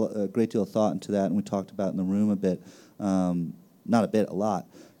I put a great deal of thought into that, and we talked about it in the room a bit. Not a bit, a lot.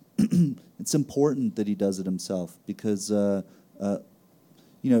 It's important that he does it himself because,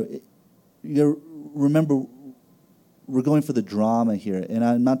 remember, we're going for the drama here, and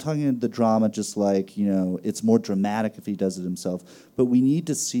I'm not talking the drama just like, it's more dramatic if he does it himself, but we need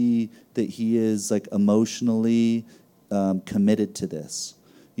to see that he is like emotionally committed to this,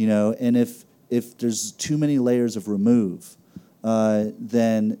 and if there's too many layers of remove,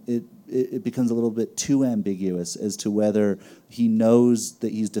 then it becomes a little bit too ambiguous as to whether he knows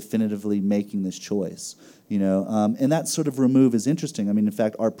that he's definitively making this choice, and that sort of remove is interesting. I mean, in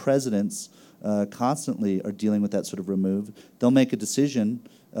fact, our presidents constantly are dealing with that sort of remove. They'll make a decision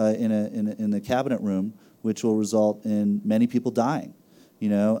in the cabinet room which will result in many people dying.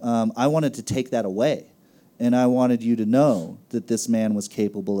 I wanted to take that away, and I wanted you to know that this man was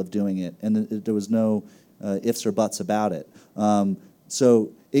capable of doing it, and that there was no ifs or buts about it.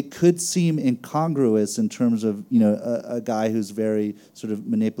 So it could seem incongruous in terms of a guy who's very sort of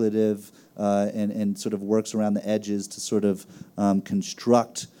manipulative and sort of works around the edges to sort of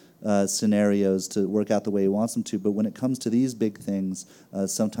construct scenarios to work out the way he wants them to. But when it comes to these big things,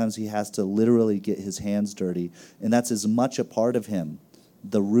 sometimes he has to literally get his hands dirty, and that's as much a part of him,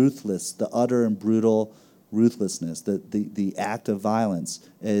 the utter and brutal ruthlessness, the act of violence,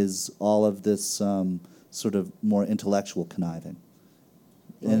 is all of this sort of more intellectual conniving.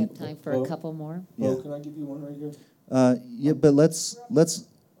 We have time for a couple more. Beau, can I give you one right here? Yeah, but let's.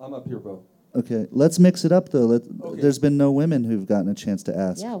 I'm up here, Beau. Okay, let's mix it up though. Okay. There's been no women who've gotten a chance to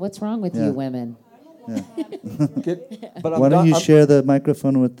ask. Yeah, what's wrong with Yeah. you women? Yeah. But Why don't you share the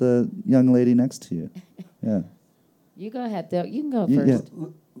microphone with the young lady next to you? Yeah. You go ahead, though. You can go Yeah. first.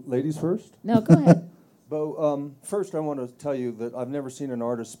 Ladies first? No, go ahead. Beau, first I want to tell you that I've never seen an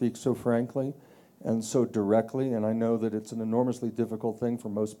artist speak so frankly and so directly, and I know that it's an enormously difficult thing for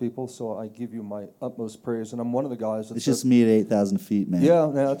most people, so I give you my utmost praise. And I'm one of the guys that It's said, just me at 8,000 feet, man. yeah,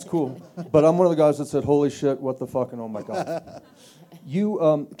 that's cool. But I'm one of the guys that said, holy shit, what the fuck, and oh my God.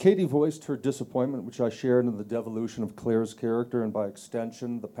 Katie voiced her disappointment, which I shared in the devolution of Claire's character, and by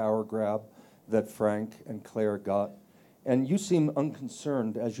extension, the power grab that Frank and Claire got. And you seem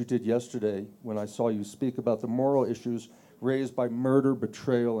unconcerned, as you did yesterday when I saw you speak about the moral issues raised by murder,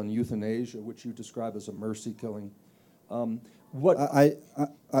 betrayal, and euthanasia, which you describe as a mercy killing. To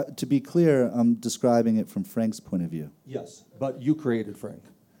be clear, I'm describing it from Frank's point of view. Yes, but you created Frank.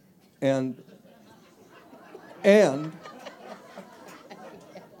 And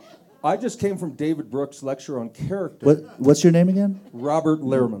I just came from David Brooks' lecture on character. What's your name again? Robert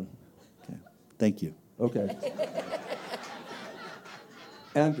Lehrman. Okay, thank you. Okay.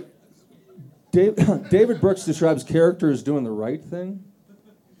 And David Brooks describes character as doing the right thing,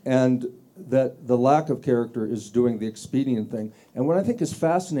 and that the lack of character is doing the expedient thing. And what I think is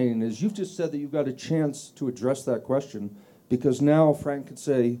fascinating is you've just said that you've got a chance to address that question, because now Frank could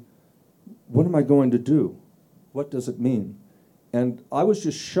say, what am I going to do? What does it mean? And I was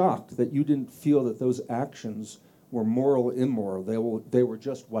just shocked that you didn't feel that those actions were moral or immoral. They were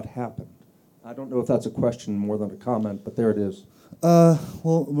just what happened. I don't know if that's a question more than a comment, but there it is.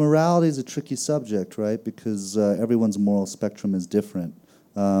 Well, morality is a tricky subject, right? Because everyone's moral spectrum is different.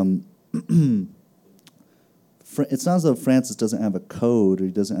 It's not as though Francis doesn't have a code, or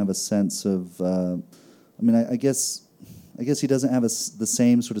he doesn't have a sense of. I guess he doesn't have the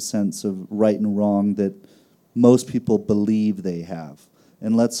same sort of sense of right and wrong that most people believe they have.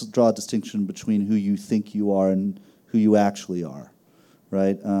 And let's draw a distinction between who you think you are and who you actually are.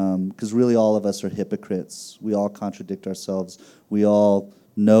 Right? Because really all of us are hypocrites. We all contradict ourselves. We all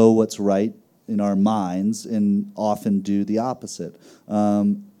know what's right in our minds and often do the opposite.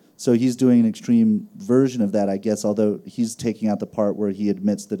 So he's doing an extreme version of that, I guess, although he's taking out the part where he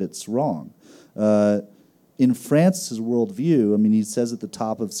admits that it's wrong. In Francis' worldview, he says at the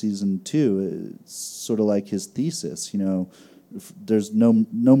top of season 2, it's sort of like his thesis, there's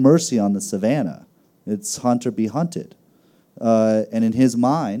no mercy on the savannah. It's hunt or be hunted. And in his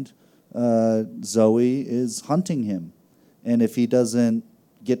mind, Zoe is hunting him. And if he doesn't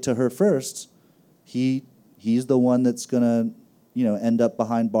get to her first, he's the one that's going to, end up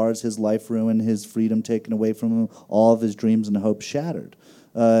behind bars, his life ruined, his freedom taken away from him, all of his dreams and hopes shattered.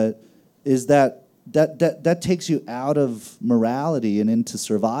 Is that that takes you out of morality and into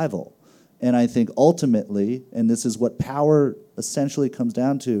survival. And I think ultimately, and this is what power essentially comes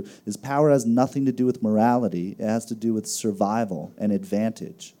down to, is power has nothing to do with morality. It has to do with survival and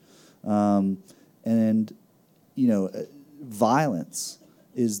advantage. Violence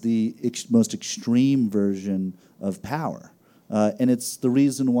is the most extreme version of power. And it's the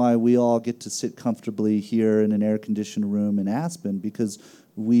reason why we all get to sit comfortably here in an air-conditioned room in Aspen, because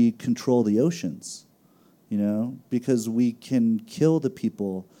we control the oceans, because we can kill the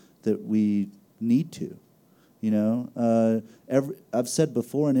people that we need to. I've said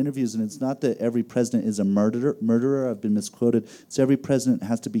before in interviews, and it's not that every president is a murderer. I've been misquoted. It's every president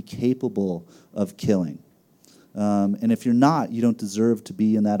has to be capable of killing. And if you're not, you don't deserve to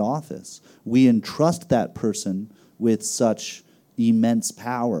be in that office. We entrust that person with such immense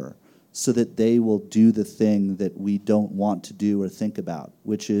power so that they will do the thing that we don't want to do or think about,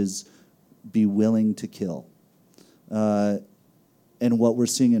 which is be willing to kill. And what we're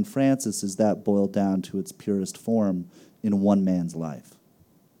seeing in Francis is that boiled down to its purest form in one man's life.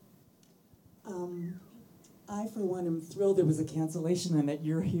 I, for one, am thrilled there was a cancellation and that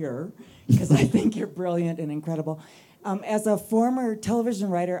you're here, because I think you're brilliant and incredible. As a former television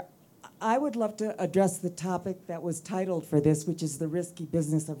writer, I would love to address the topic that was titled for this, which is the risky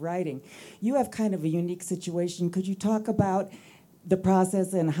business of writing. You have kind of a unique situation. Could you talk about the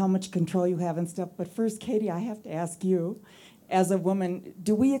process and how much control you have and stuff? But first, Katie, I have to ask you, as a woman,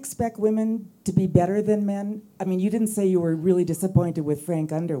 do we expect women to be better than men? I mean, you didn't say you were really disappointed with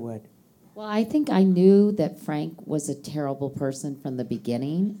Frank Underwood. Well, I think I knew that Frank was a terrible person from the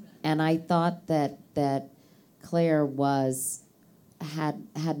beginning, and I thought that Claire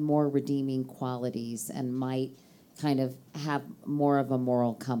had more redeeming qualities and might kind of have more of a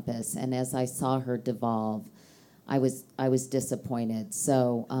moral compass. And as I saw her devolve, I was disappointed.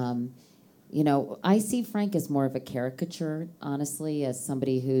 So, I see Frank as more of a caricature, honestly, as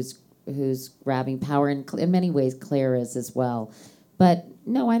somebody who's grabbing power, and in many ways Claire is as well. But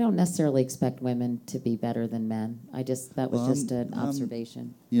no, I don't necessarily expect women to be better than men. That was just an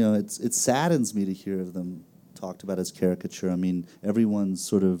observation. It saddens me to hear of them talked about as caricature. I mean, everyone's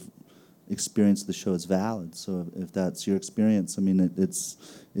sort of experience of the show is valid. So if that's your experience, I mean, it's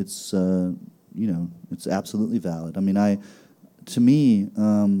absolutely valid. I mean, to me,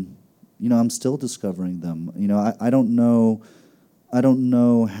 I'm still discovering them. I don't know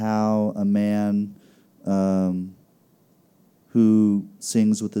how a man who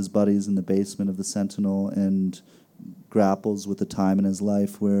sings with his buddies in the basement of the Sentinel and grapples with a time in his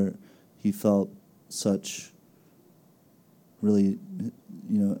life where he felt such really,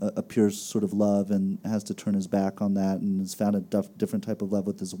 a pure sort of love, and has to turn his back on that, and has found a different type of love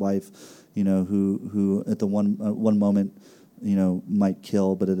with his wife, who at the one moment, might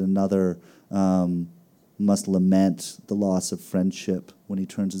kill, but at another must lament the loss of friendship when he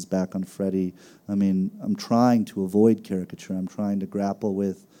turns his back on Freddie. I mean, I'm trying to avoid caricature. I'm trying to grapple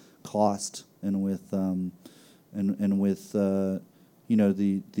with cost and with the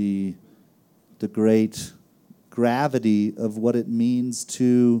great gravity of what it means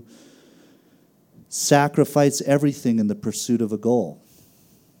to sacrifice everything in the pursuit of a goal.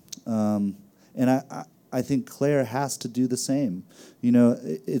 And I think Claire has to do the same.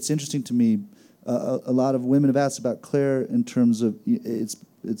 It's interesting to me. A lot of women have asked about Claire in terms of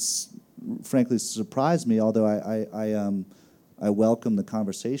it's frankly surprised me. Although I welcome the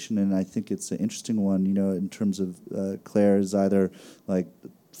conversation, and I think it's an interesting one. In terms of Claire is either like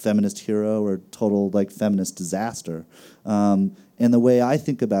feminist hero or total like feminist disaster. And the way I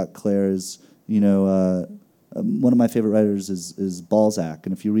think about Claire is, one of my favorite writers is Balzac,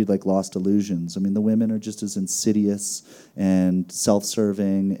 and if you read like Lost Illusions, I mean, the women are just as insidious and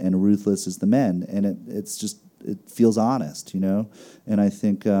self-serving and ruthless as the men, and it feels honest, And I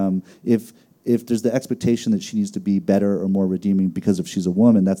think if there's the expectation that she needs to be better or more redeeming because if she's a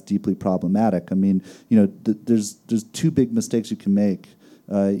woman, that's deeply problematic. I mean, there's two big mistakes you can make.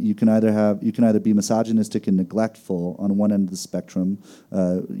 You can either be misogynistic and neglectful on one end of the spectrum,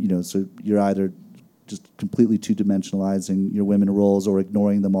 so you're either just completely two-dimensionalizing your women roles or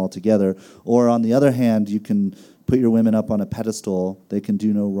ignoring them altogether. Or on the other hand, you can put your women up on a pedestal. They can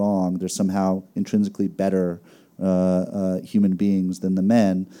do no wrong. They're somehow intrinsically better human beings than the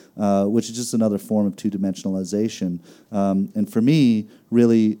men, which is just another form of two-dimensionalization. And for me,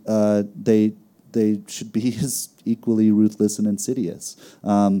 really, they should be as equally ruthless and insidious.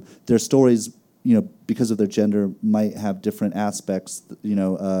 Their stories, because of their gender, might have different aspects.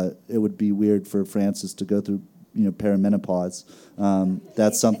 It would be weird for Frances to go through perimenopause.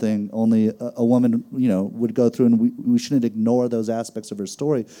 That's something only a woman, would go through, and we shouldn't ignore those aspects of her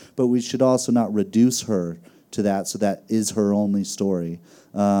story, but we should also not reduce her to that, so that is her only story.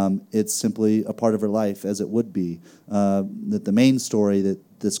 It's simply a part of her life, as it would be. That the main story that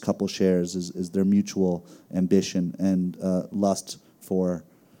this couple shares is their mutual ambition and lust for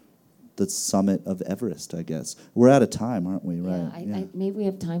the summit of Everest, I guess. We're out of time, aren't we? Right. I maybe we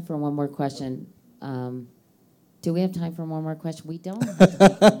have time for one more question. Do we have time for one more question? We don't have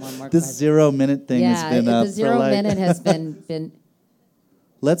time for one more This question. 0 minute thing has been the up 0 for like minute has been.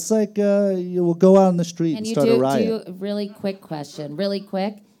 Let's we'll go out on the street Can and you start a riot. do a really quick question? Really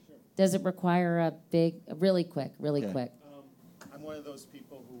quick? Does it require really quick? I'm one of those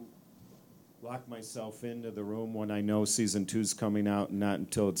people who lock myself into the room when I know season 2's coming out, and not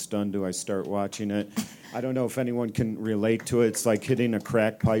until it's done do I start watching it. I don't know if anyone can relate to it. It's like hitting a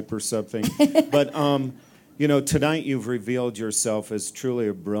crack pipe or something. But, tonight you've revealed yourself as truly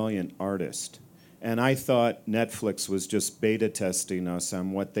a brilliant artist. And I thought Netflix was just beta testing us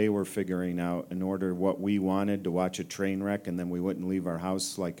on what they were figuring out in order what we wanted, to watch a train wreck, and then we wouldn't leave our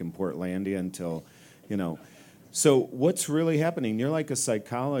house like in Portlandia until, So what's really happening? You're like a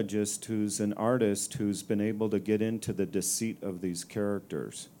psychologist who's an artist who's been able to get into the deceit of these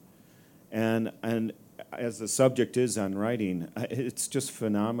characters. And as the subject is on writing, it's just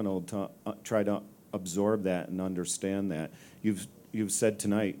phenomenal to try to absorb that and understand that. You've said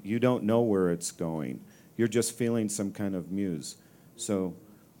tonight, you don't know where it's going. You're just feeling some kind of muse. So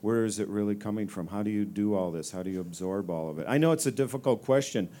where is it really coming from? How do you do all this? How do you absorb all of it? I know it's a difficult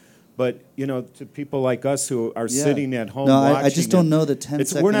question, but, to people like us who are sitting at home watching I just don't know the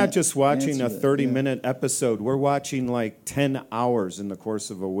 10-second We're not just watching a answer. 30-minute episode. We're watching like 10 hours in the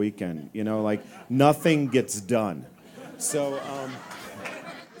course of a weekend. Like nothing gets done. So...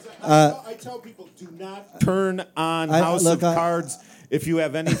 I tell people, do not turn on House of Cards if you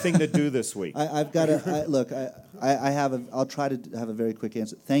have anything to do this week. I've got to I'll try to have a very quick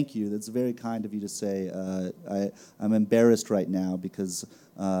answer. Thank you. That's very kind of you to say. I'm embarrassed right now because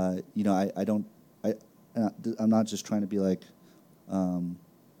I'm not just trying to be like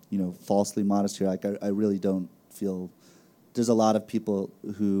falsely modest here. Like I really don't feel. There's a lot of people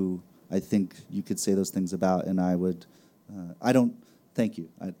who I think you could say those things about, and I would. I don't. Thank you.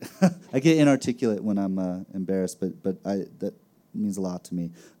 I get inarticulate when I'm embarrassed, but that means a lot to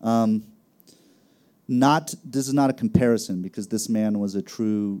me. This is not a comparison, because this man was a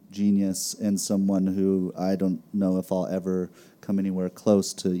true genius and someone who I don't know if I'll ever come anywhere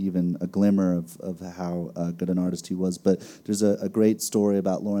close to even a glimmer of how good an artist he was. But there's a great story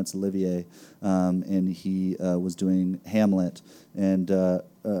about Laurence Olivier, and he was doing Hamlet, and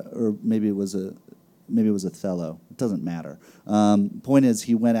or maybe it was Othello. It doesn't matter. Point is,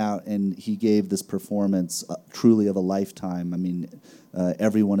 he went out and he gave this performance truly of a lifetime. I mean,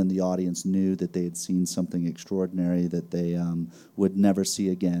 everyone in the audience knew that they had seen something extraordinary that they would never see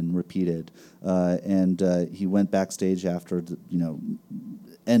again repeated. And he went backstage after,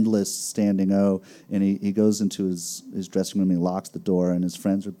 endless standing O, and he goes into his dressing room and he locks the door, and his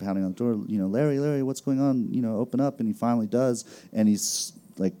friends are pounding on the door, Larry, what's going on? Open up. And he finally does, and he's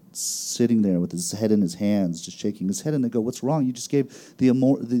like sitting there with his head in his hands, just shaking his head, and they go, "What's wrong? You just gave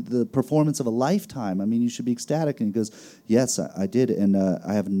the performance of a lifetime. I mean, you should be ecstatic." And he goes, "Yes, I did, and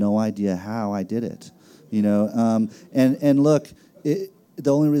I have no idea how I did it." And look,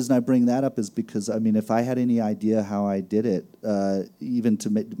 the only reason I bring that up is because, I mean, if I had any idea how I did it, even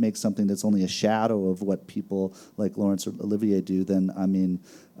to make something that's only a shadow of what people like Laurence or Olivier do, then, I mean,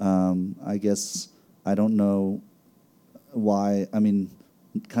 I guess I don't know why. I mean,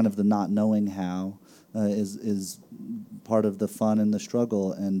 kind of the not knowing how is part of the fun and the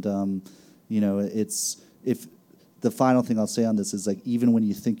struggle. And, it's, if the final thing I'll say on this is, like, even when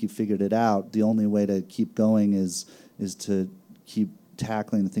you think you figured it out, the only way to keep going is to keep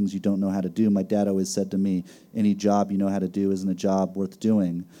tackling the things you don't know how to do. My dad always said to me, any job you know how to do isn't a job worth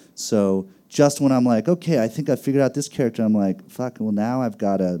doing. So just when I'm like, okay, I think I figured out this character, I'm like, fuck, well, now I've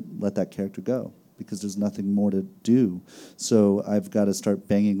got to let that character go, because there's nothing more to do. So I've got to start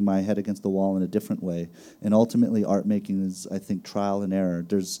banging my head against the wall in a different way. And ultimately, art making is, I think, trial and error.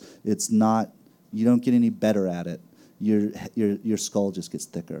 It's not, you don't get any better at it. Your skull just gets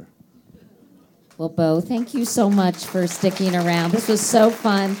thicker. Well, Beau, thank you so much for sticking around. This was so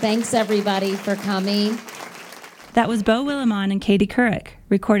fun. Thanks, everybody, for coming. That was Beau Willimon and Katie Couric,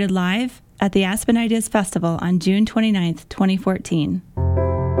 recorded live at the Aspen Ideas Festival on June 29th, 2014.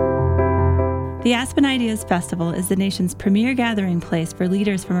 The Aspen Ideas Festival is the nation's premier gathering place for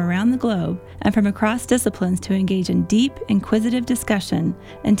leaders from around the globe and from across disciplines to engage in deep, inquisitive discussion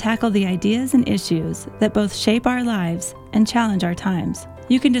and tackle the ideas and issues that both shape our lives and challenge our times.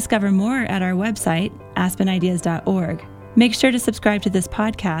 You can discover more at our website, aspenideas.org. Make sure to subscribe to this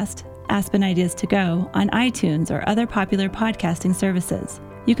podcast, Aspen Ideas to Go, on iTunes or other popular podcasting services.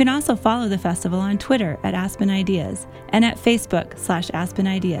 You can also follow the festival on Twitter at Aspen Ideas and at Facebook/Aspen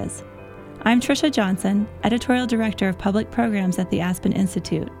Ideas. I'm Tricia Johnson, Editorial Director of Public Programs at the Aspen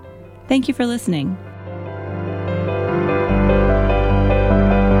Institute. Thank you for listening.